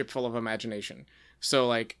just a ship full of imagination. So,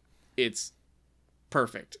 like, it's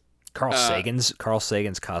perfect. Carl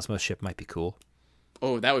Sagan's Cosmos ship might be cool.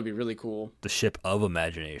 Oh, that would be really cool. The ship of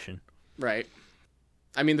imagination. Right.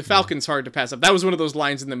 I mean, the Falcon's hard to pass up. That was one of those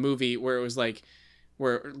lines in the movie where it was like,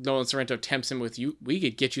 where Nolan Sorrento tempts him with, we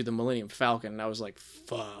could get you the Millennium Falcon. And I was like,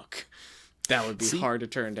 fuck. That would be hard to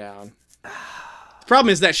turn down. The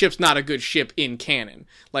problem is that ship's not a good ship in canon.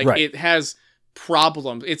 Like, It has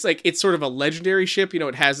problems. It's like, it's sort of a legendary ship. You know,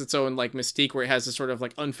 it has its own, like, mystique where it has this sort of,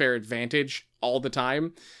 like, unfair advantage all the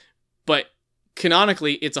time. But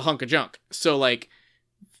canonically, it's a hunk of junk. So, like,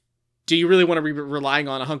 do you really want to be relying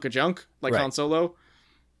on a hunk of junk like Han Solo?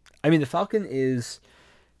 I mean, the Falcon is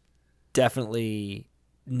definitely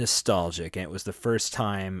nostalgic, and it was the first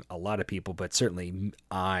time a lot of people, but certainly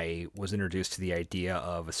I, was introduced to the idea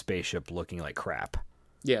of a spaceship looking like crap.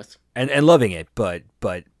 Yes. And loving it, but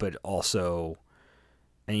also,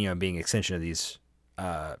 and you know, being an extension of these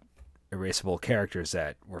erasable characters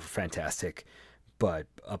that were fantastic, but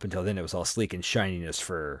up until then it was all sleek and shininess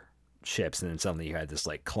for ships, and then suddenly you had this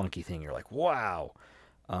like clunky thing. You're like, wow.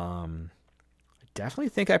 I definitely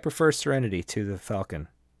think I prefer Serenity to the Falcon,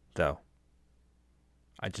 though.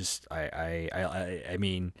 I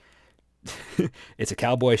mean, it's a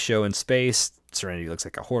cowboy show in space. Serenity looks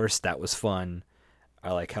like a horse. That was fun.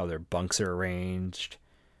 I like how their bunks are arranged.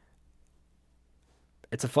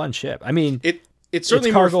 It's a fun ship. I mean, it's certainly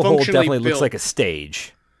its more cargo hold functionally definitely built. looks like a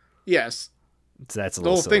stage. Yes. So that's a The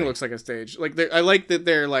little whole silly. thing looks like a stage. Like I like that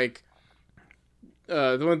they're like.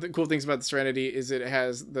 The one of the cool things about the Serenity is it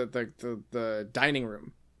has the dining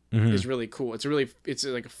room is really cool. It's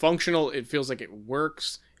like functional. It feels like it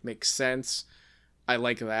works. It makes sense. I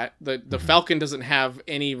like that. The Falcon doesn't have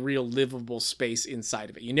any real livable space inside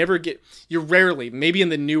of it. You rarely, maybe in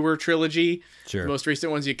the newer trilogy, Sure. the most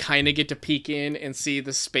recent ones, you kind of get to peek in and see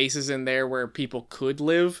the spaces in there where people could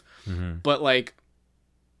live. But like,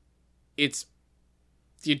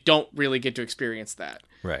 you don't really get to experience that.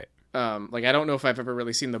 Right. Like, I don't know if I've ever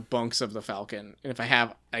really seen the bunks of the Falcon. And if I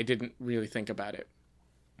have, I didn't really think about it.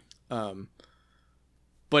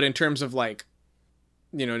 But in terms of, like,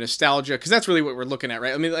 you know, nostalgia, because that's really what we're looking at,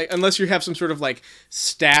 right? I mean, like, unless you have some sort of, like,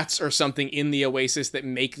 stats or something in the Oasis that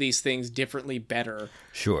make these things differently better.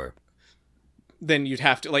 Sure. then you'd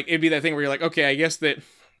have to, like, it'd be that thing where you're like, okay, I guess that,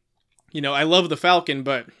 I love the Falcon,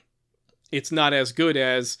 but it's not as good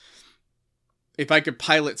as if I could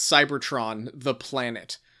pilot Cybertron, the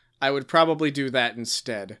planet. I would probably do that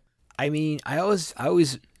instead. I mean, I always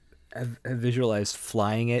have visualized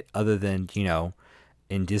flying it other than,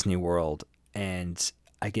 in Disney World, and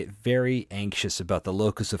I get very anxious about the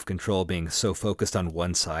locus of control being so focused on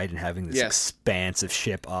one side and having this expansive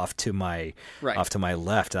ship off to my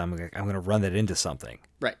left. I'm going to run that into something.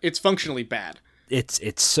 Right. It's functionally bad.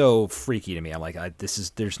 It's so freaky to me. I'm like,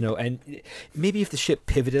 there's no, and maybe if the ship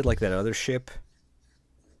pivoted like that other ship,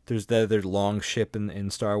 there's the other long ship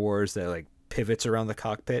in Star Wars that like pivots around the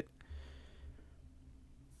cockpit.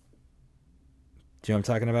 Do you know what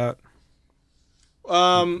I'm talking about?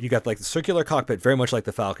 You got like the circular cockpit, very much like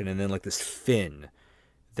the Falcon, and then like this fin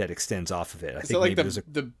that extends off of it. I think like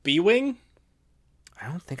the B-wing? I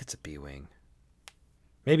don't think it's a B-wing.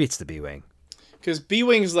 Maybe it's the B-wing. Because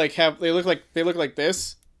B-wings like they look like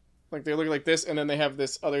this, like they look like this, and then they have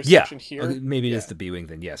this other section here. Maybe it is the B-wing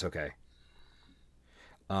then. Yes, okay.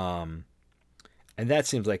 And that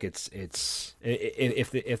seems like it's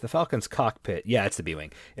if the Falcon's cockpit, it's the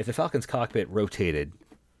B-wing. If the Falcon's cockpit rotated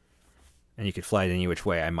and you could fly it any which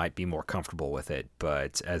way, I might be more comfortable with it.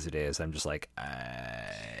 But as it is, I'm just like,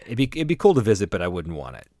 it'd be cool to visit, but I wouldn't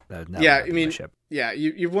want it.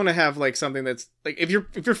 You want to have like something that's like if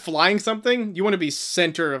you're flying something, you want to be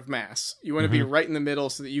center of mass. You want to be right in the middle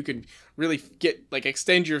so that you can really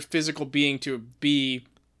extend your physical being to be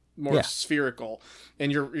more spherical.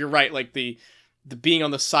 And you're right, like the being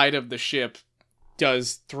on the side of the ship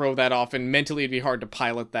does throw that off, and mentally it'd be hard to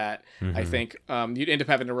pilot that. I think you'd end up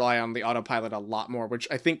having to rely on the autopilot a lot more, which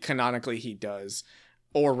I think canonically he does,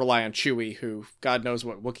 or rely on Chewie, who God knows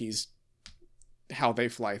what Wookiees, how they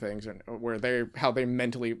fly things and how they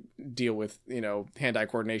mentally deal with hand-eye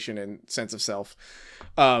coordination and sense of self.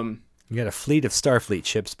 You got a fleet of Starfleet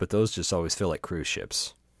ships, but those just always feel like cruise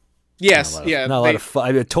ships. Yes, not a lot of fun.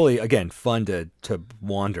 I mean, totally, again, fun to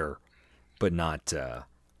wander, but not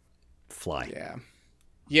fly.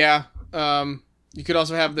 Yeah. You could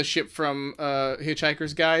also have the ship from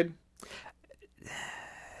Hitchhiker's Guide.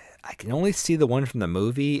 I can only see the one from the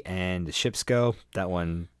movie, and the ships go. That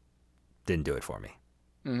one didn't do it for me.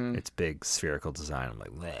 It's big spherical design. I'm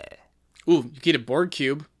like, bleh. Ooh, you get a Borg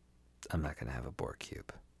cube. I'm not gonna have a Borg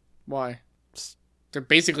cube. Why? They're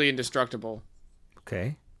basically indestructible.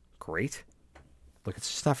 Okay, great. Look, it's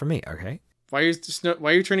just not for me. Okay. Why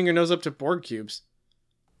are you turning your nose up to Borg cubes?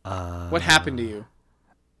 What happened to you?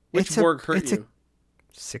 Which Borg hurt you?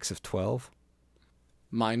 6 of 12.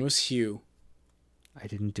 Mine was Hugh. I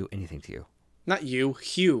didn't do anything to you. Not you,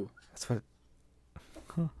 Hugh. That's what.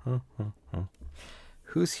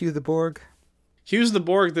 Who's Hugh the Borg? Hugh's the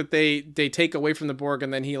Borg that they take away from the Borg,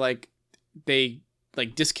 and then they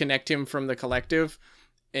disconnect him from the collective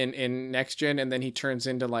in Next Gen, and then he turns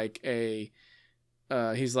into like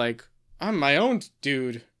he's like, I'm my own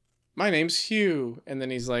dude. My name's Hugh. And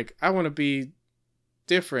then he's like, I want to be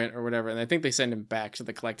different or whatever. And I think they send him back to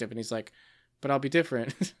the collective, and he's like, but I'll be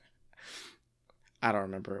different. I don't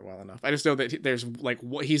remember it well enough. I just know that there's like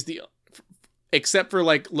except for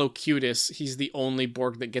like Locutus, he's the only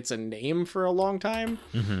Borg that gets a name for a long time.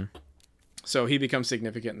 So he becomes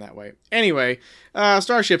significant in that way. Anyway,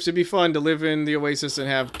 starships, it'd be fun to live in the Oasis and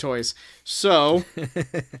have toys. So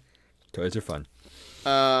toys are fun.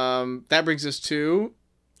 That brings us to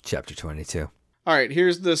Chapter 22. All right,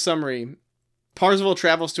 here's the summary. Parzival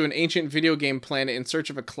travels to an ancient video game planet in search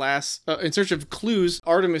of clues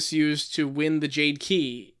Artemis used to win the Jade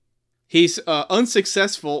Key. He's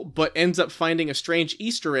unsuccessful, but ends up finding a strange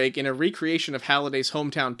Easter egg in a recreation of Halliday's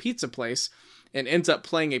hometown pizza place, and ends up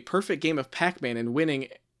playing a perfect game of Pac-Man and winning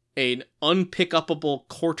an unpick-upable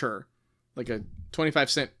quarter, like a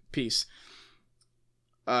 25-cent piece.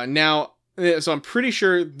 So I'm pretty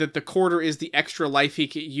sure that the quarter is the extra life he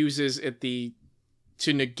uses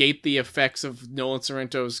to negate the effects of Nolan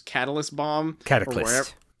Sorrento's Cataclysm bomb,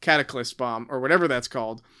 or whatever that's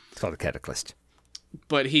called. It's called a Cataclysm.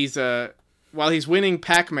 But while he's winning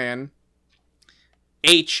Pac-Man,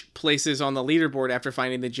 H places on the leaderboard after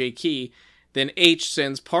finding the J key. Then H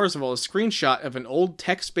sends Parzival a screenshot of an old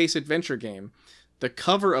text-based adventure game. The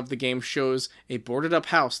cover of the game shows a boarded-up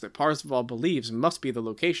house that Parzival believes must be the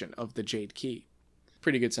location of the Jade Key.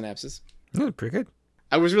 Pretty good synopsis. Pretty good.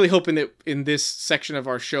 I was really hoping that in this section of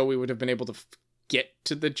our show we would have been able to get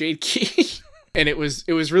to the Jade Key. And it was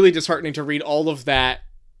really disheartening to read all of that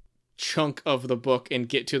chunk of the book and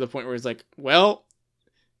get to the point where it's like, well,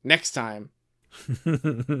 next time.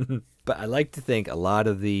 But I like to think a lot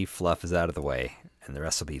of the fluff is out of the way, and the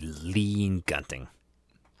rest will be lean gunting.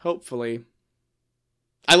 Hopefully.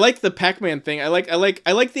 I like the Pac-Man thing. I like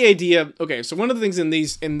the idea. Okay, so one of the things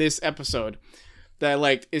in this episode that I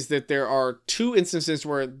liked is that there are two instances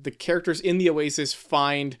where the characters in the Oasis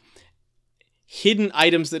find hidden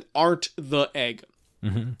items that aren't the egg.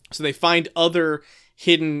 Mm-hmm. So they find other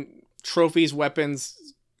hidden trophies, weapons,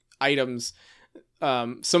 items,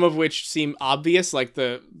 some of which seem obvious, like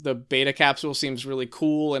the beta capsule seems really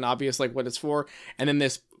cool and obvious, like what it's for. And then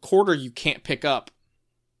this quarter you can't pick up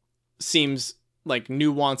seems like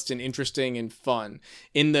nuanced and interesting and fun.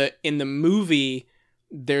 In the movie,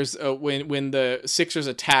 there's when the Sixers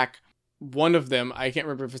attack, one of them, I can't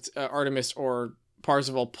remember if it's Artemis or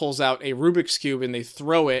Parzival, pulls out a Rubik's Cube and they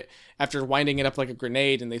throw it after winding it up like a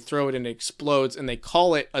grenade, and they throw it and it explodes, and they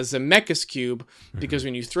call it a Zemeckis Cube because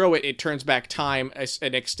when you throw it, it turns back time a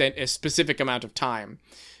specific amount of time,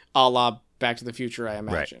 a la Back to the Future, I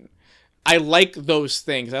imagine. Right. I like those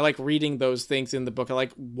things. I like reading those things in the book. I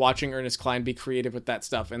like watching Ernest Cline be creative with that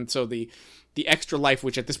stuff. And so the extra life,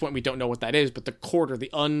 which at this point we don't know what that is, but the quarter,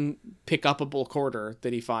 the unpick-upable quarter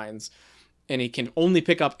that he finds, and he can only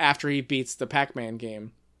pick up after he beats the Pac-Man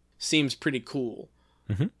game, seems pretty cool.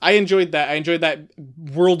 Mm-hmm. I enjoyed that. I enjoyed that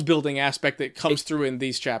world-building aspect that comes through in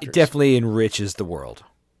these chapters. It definitely enriches the world.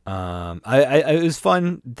 It was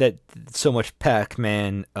fun that so much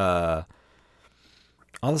Pac-Man, all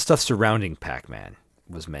the stuff surrounding Pac-Man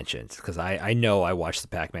was mentioned, because I know I watched the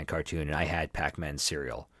Pac-Man cartoon and I had Pac-Man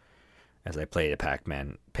cereal as I played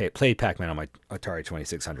Pac-Man on my Atari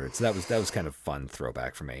 2600. So that was kind of fun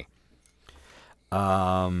throwback for me.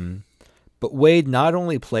 But Wade not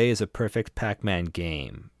only plays a perfect Pac-Man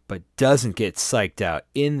game, but doesn't get psyched out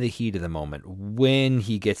in the heat of the moment when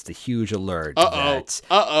he gets the huge alert that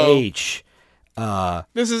H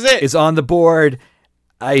this is it is on the board.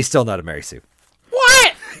 He's still not a Mary Sue.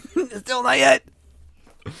 What? Still not yet.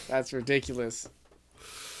 That's ridiculous.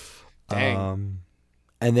 Dang.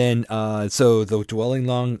 And then so the dwelling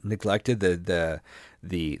long neglected, the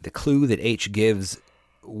clue that H gives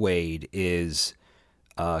Wade is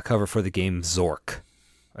cover for the game Zork,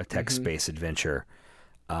 a text-based adventure.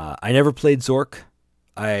 I never played Zork.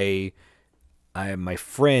 My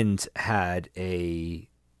friend had a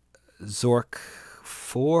Zork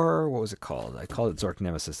 4. What was it called? I called it Zork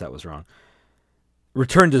Nemesis. That was wrong.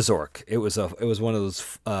 Return to Zork. It was one of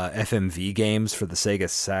those FMV games for the Sega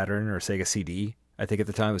Saturn or Sega CD. I think at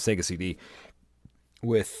the time it was Sega CD,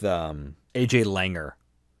 with AJ Langer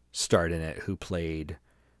starred in it, who played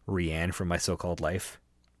Rianne from My So-Called Life.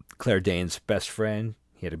 Claire Danes' best friend.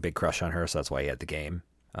 He had a big crush on her, so that's why he had the game.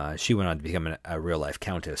 She went on to become a real-life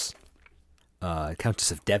countess.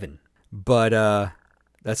 Countess of Devon. But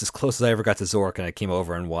that's as close as I ever got to Zork, and I came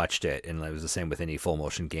over and watched it, and it was the same with any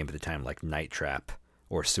full-motion game at the time, like Night Trap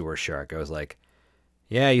or Sewer Shark. I was like,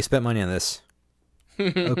 yeah, you spent money on this.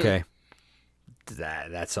 Okay.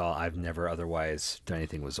 That's all. I've never otherwise done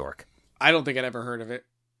anything with Zork. I don't think I'd ever heard of it.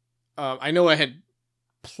 I know I had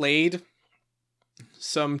played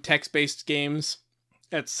some text-based games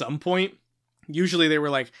at some point. Usually they were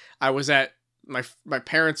like, I was at my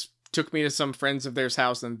parents took me to some friends of theirs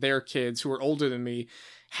house, and their kids who were older than me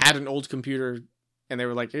had an old computer, and they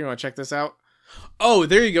were like, hey, you want to check this out? Oh,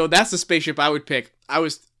 there you go. That's the spaceship I would pick.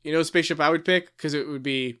 Spaceship I would pick? Because I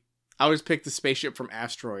would pick the spaceship from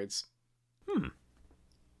Asteroids.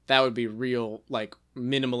 That would be real, like,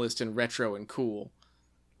 minimalist and retro and cool.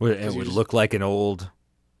 It would look like an old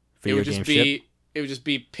video game ship? It would just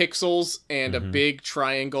be pixels and a big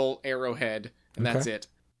triangle arrowhead, and that's it.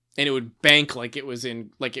 And it would bank like it was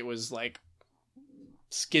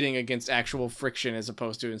skidding against actual friction, as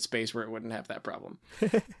opposed to in space where it wouldn't have that problem.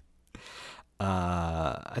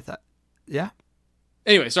 I thought, yeah.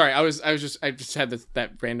 Anyway, sorry, I just had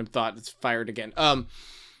that random thought that's fired again.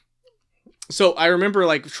 So I remember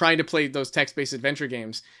like trying to play those text-based adventure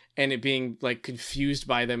games and it being like confused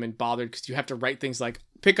by them and bothered, because you have to write things like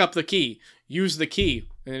pick up the key, use the key,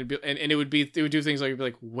 and it would do things like, you'd be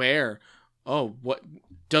like, where? Oh, what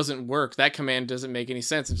doesn't work? That command doesn't make any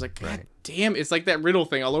sense. It's like, God damn, it's like that riddle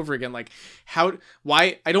thing all over again. Like,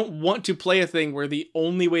 why? I don't want to play a thing where the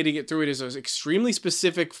only way to get through it is an extremely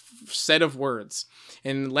specific set of words.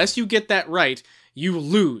 And unless you get that right, you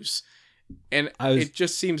lose. And it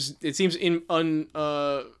just seems immalleable.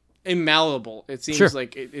 It seems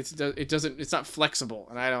like it's not flexible,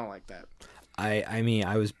 and I don't like that. I mean,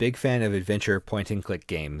 I was a big fan of adventure point and click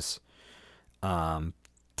games.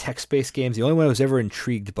 Text-based games. The only one I was ever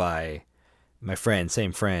intrigued by, my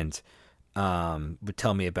same friend, would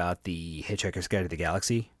tell me about the Hitchhiker's Guide to the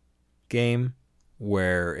Galaxy game,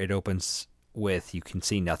 where it opens with you can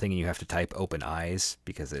see nothing and you have to type open eyes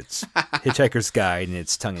because it's Hitchhiker's Guide and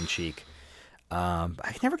it's tongue-in-cheek. I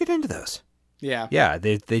can never get into those. Yeah. Yeah,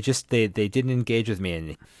 they didn't engage with me.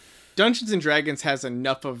 And Dungeons and Dragons has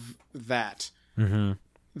enough of that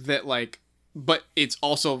that like, but it's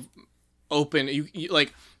also open. You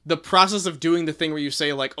like the process of doing the thing where you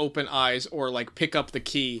say like open eyes or like pick up the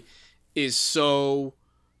key is so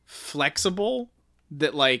flexible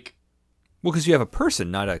that like, well, because you have a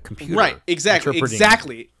person, not a computer, right?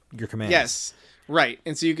 Exactly. Your commands. Yes. Right,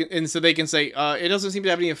 and so they can say, it doesn't seem to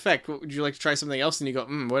have any effect. Would you like to try something else? And you go,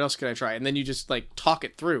 what else could I try? And then you just like talk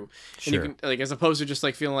it through. Sure. And you can, like, as opposed to just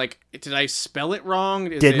like feeling like, did I spell it wrong?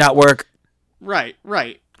 Did not work. Right.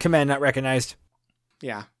 Command not recognized.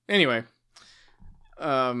 Yeah. Anyway,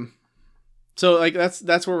 so like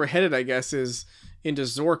that's where we're headed, I guess, is into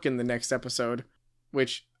Zork in the next episode,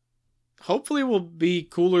 which hopefully will be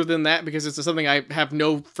cooler than that because it's something I have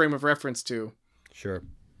no frame of reference to. Sure.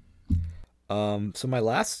 So my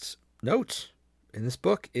last note in this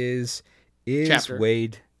book is chapter.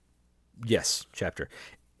 Wade, yes, chapter,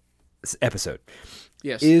 episode.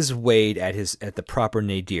 Yes. Is Wade at the proper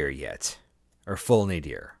nadir yet, or full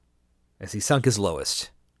nadir? Has he sunk his lowest?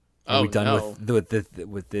 Are we done with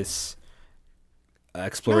this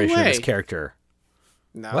exploration of his character?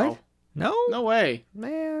 No. What? No way,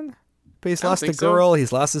 man. But he's lost a girl. So.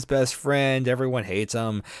 He's lost his best friend. Everyone hates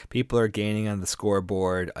him. People are gaining on the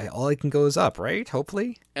scoreboard. All he can go is up, right?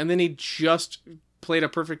 Hopefully. And then he just played a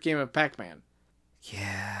perfect game of Pac-Man.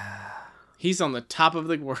 Yeah. He's on the top of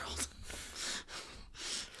the world.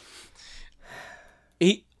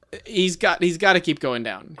 He's got to keep going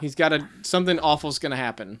down. He's got to, something awful's going to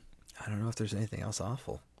happen. I don't know if there's anything else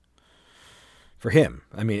awful for him.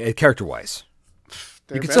 I mean, character-wise,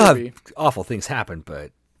 you can still have awful things happen,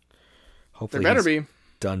 but. Hopefully there better be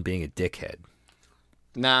done being a dickhead.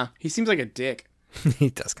 Nah, he seems like a dick. He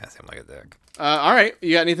does kind of seem like a dick. All right,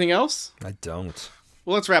 you got anything else? I don't.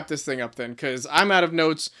 Well, let's wrap this thing up then, because I'm out of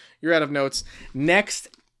notes. You're out of notes. Next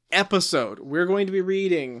episode, we're going to be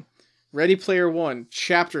reading Ready Player One,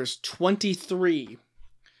 chapters 23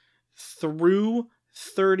 through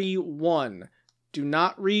 31. Do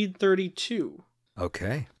not read 32.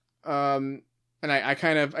 Okay. And I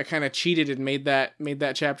kind of cheated and made that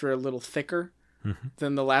chapter a little thicker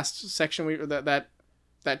than the last section.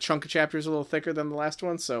 That chunk of chapters a little thicker than the last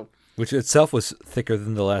one. So, which itself was thicker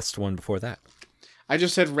than the last one before that. I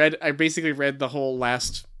basically read the whole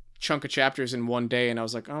last chunk of chapters in one day, and I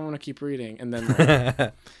was like, I want to keep reading, and then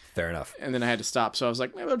fair enough. And then I had to stop. So I was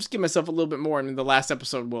like, maybe I'll just give myself a little bit more, and the last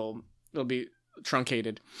episode it'll be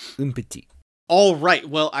truncated. Petit. All right.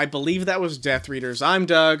 Well, I believe that was Death Readers. I'm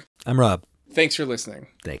Doug. I'm Rob. Thanks for listening.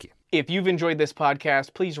 Thank you. If you've enjoyed this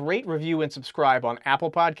podcast, please rate, review, and subscribe on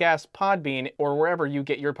Apple Podcasts, Podbean, or wherever you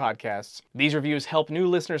get your podcasts. These reviews help new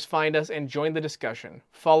listeners find us and join the discussion.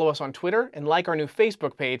 Follow us on Twitter and like our new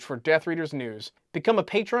Facebook page for Death Readers News. Become a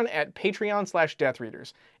patron at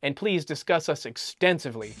Patreon/DeathReaders. And please discuss us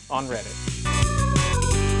extensively on Reddit.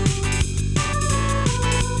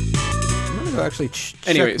 Actually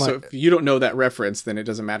so if you don't know that reference, then it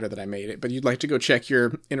doesn't matter that I made it, but you'd like to go check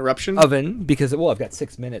your interruption oven because I've got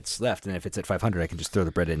 6 minutes left, and if it's at 500 I can just throw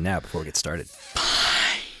the bread in now before we get started.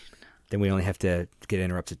 Fine. Then we only have to get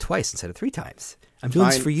interrupted twice instead of 3 times. I'm doing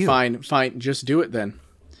this for you. Fine, just do it then.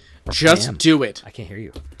 Just do it. I can't hear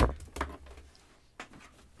you.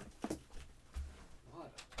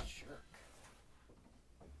 What a jerk.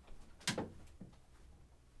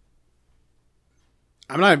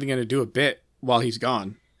 I'm not even going to do a bit while he's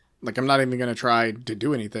gone. Like, I'm not even going to try to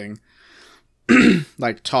do anything.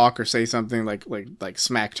 Like, talk or say something, like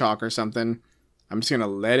smack talk or something. I'm just going to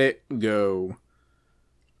let it go.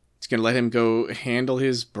 Just going to let him go handle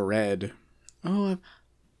his bread. Oh,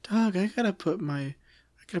 Doug, I gotta put my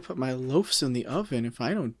loaves in the oven. If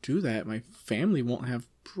I don't do that, my family won't have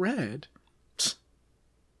bread. Psst.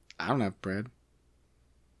 I don't have bread.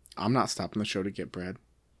 I'm not stopping the show to get bread.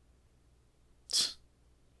 Psst.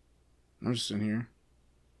 I'm just in here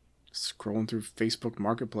scrolling through Facebook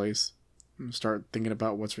Marketplace. I'm gonna start thinking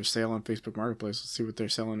about what's for sale on Facebook Marketplace. Let's see what they're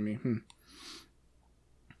selling to me.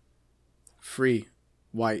 Free,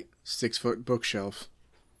 white, 6-foot bookshelf.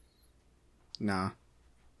 Nah.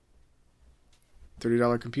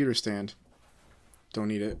 $30 computer stand. Don't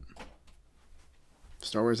need it.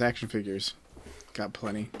 Star Wars action figures. Got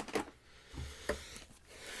plenty.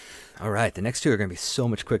 All right, the next 2 are going to be so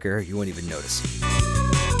much quicker, you won't even notice.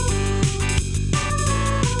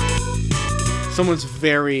 Someone's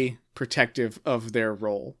very protective of their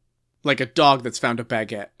role. Like a dog that's found a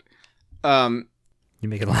baguette. You're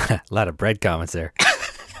making a lot of bread comments there.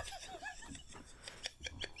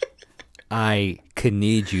 I could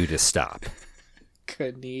need you to stop.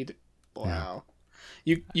 Could need. Wow.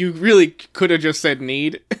 Yeah. You really could have just said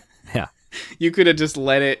need. Yeah. You could have just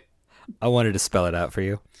let it. I wanted to spell it out for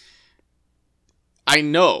you. I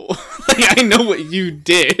know. Like, I know what you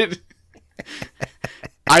did.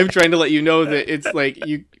 I'm trying to let you know that it's like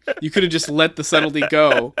you could have just let the subtlety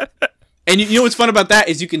go. And you know what's fun about that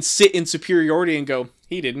is you can sit in superiority and go,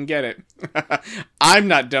 he didn't get it. I'm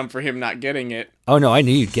not dumb for him not getting it. Oh, no, I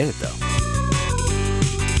knew you'd get it, though.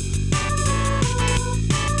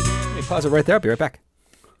 Let me pause it right there. I'll be right back.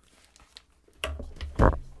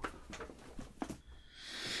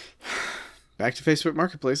 Back to Facebook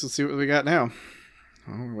Marketplace. Let's see what we got now.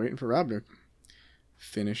 Oh, we're waiting for Rob to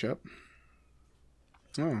finish up.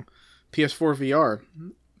 Oh, PS4 VR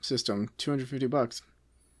system, $250.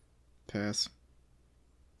 Pass.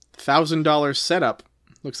 $1,000 setup.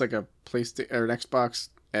 Looks like a PlayStation or an Xbox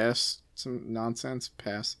S. Some nonsense.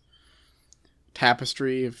 Pass.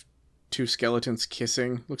 Tapestry of two skeletons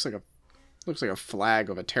kissing. Looks like a flag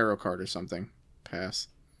of a tarot card or something. Pass.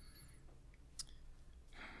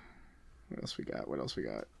 What else we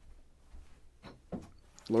got?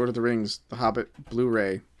 Lord of the Rings, The Hobbit,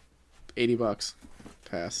 Blu-ray, $80.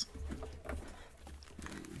 Pass.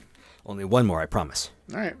 Only one more, I promise.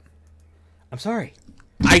 All right. I'm sorry.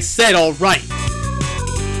 I said all right.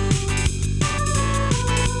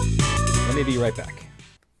 Let me be right back.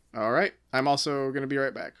 All right. I'm also going to be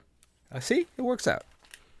right back. See? It works out.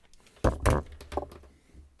 All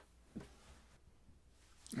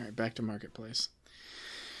right, back to Marketplace.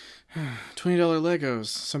 $20 Legos.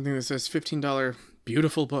 Something that says $15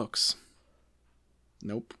 beautiful books.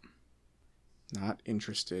 Nope. Not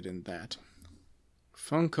interested in that.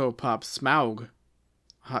 Funko Pop Smaug.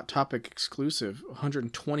 Hot Topic exclusive.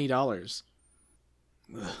 $120.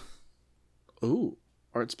 Ugh. Ooh.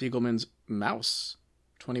 Art Spiegelman's Mouse.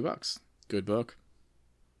 $20. Good book.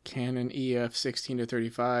 Canon EF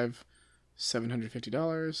 16-35.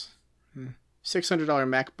 $750.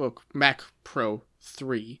 $600 Mac Pro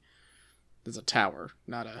 3. There's a tower,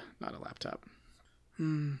 not a laptop.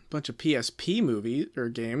 Bunch of PSP movies or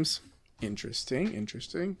games.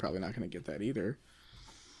 Interesting. Probably not going to get that either.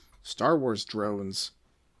 Star Wars drones.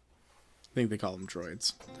 I think they call them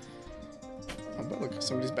droids. Oh, but look,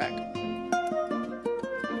 somebody's back.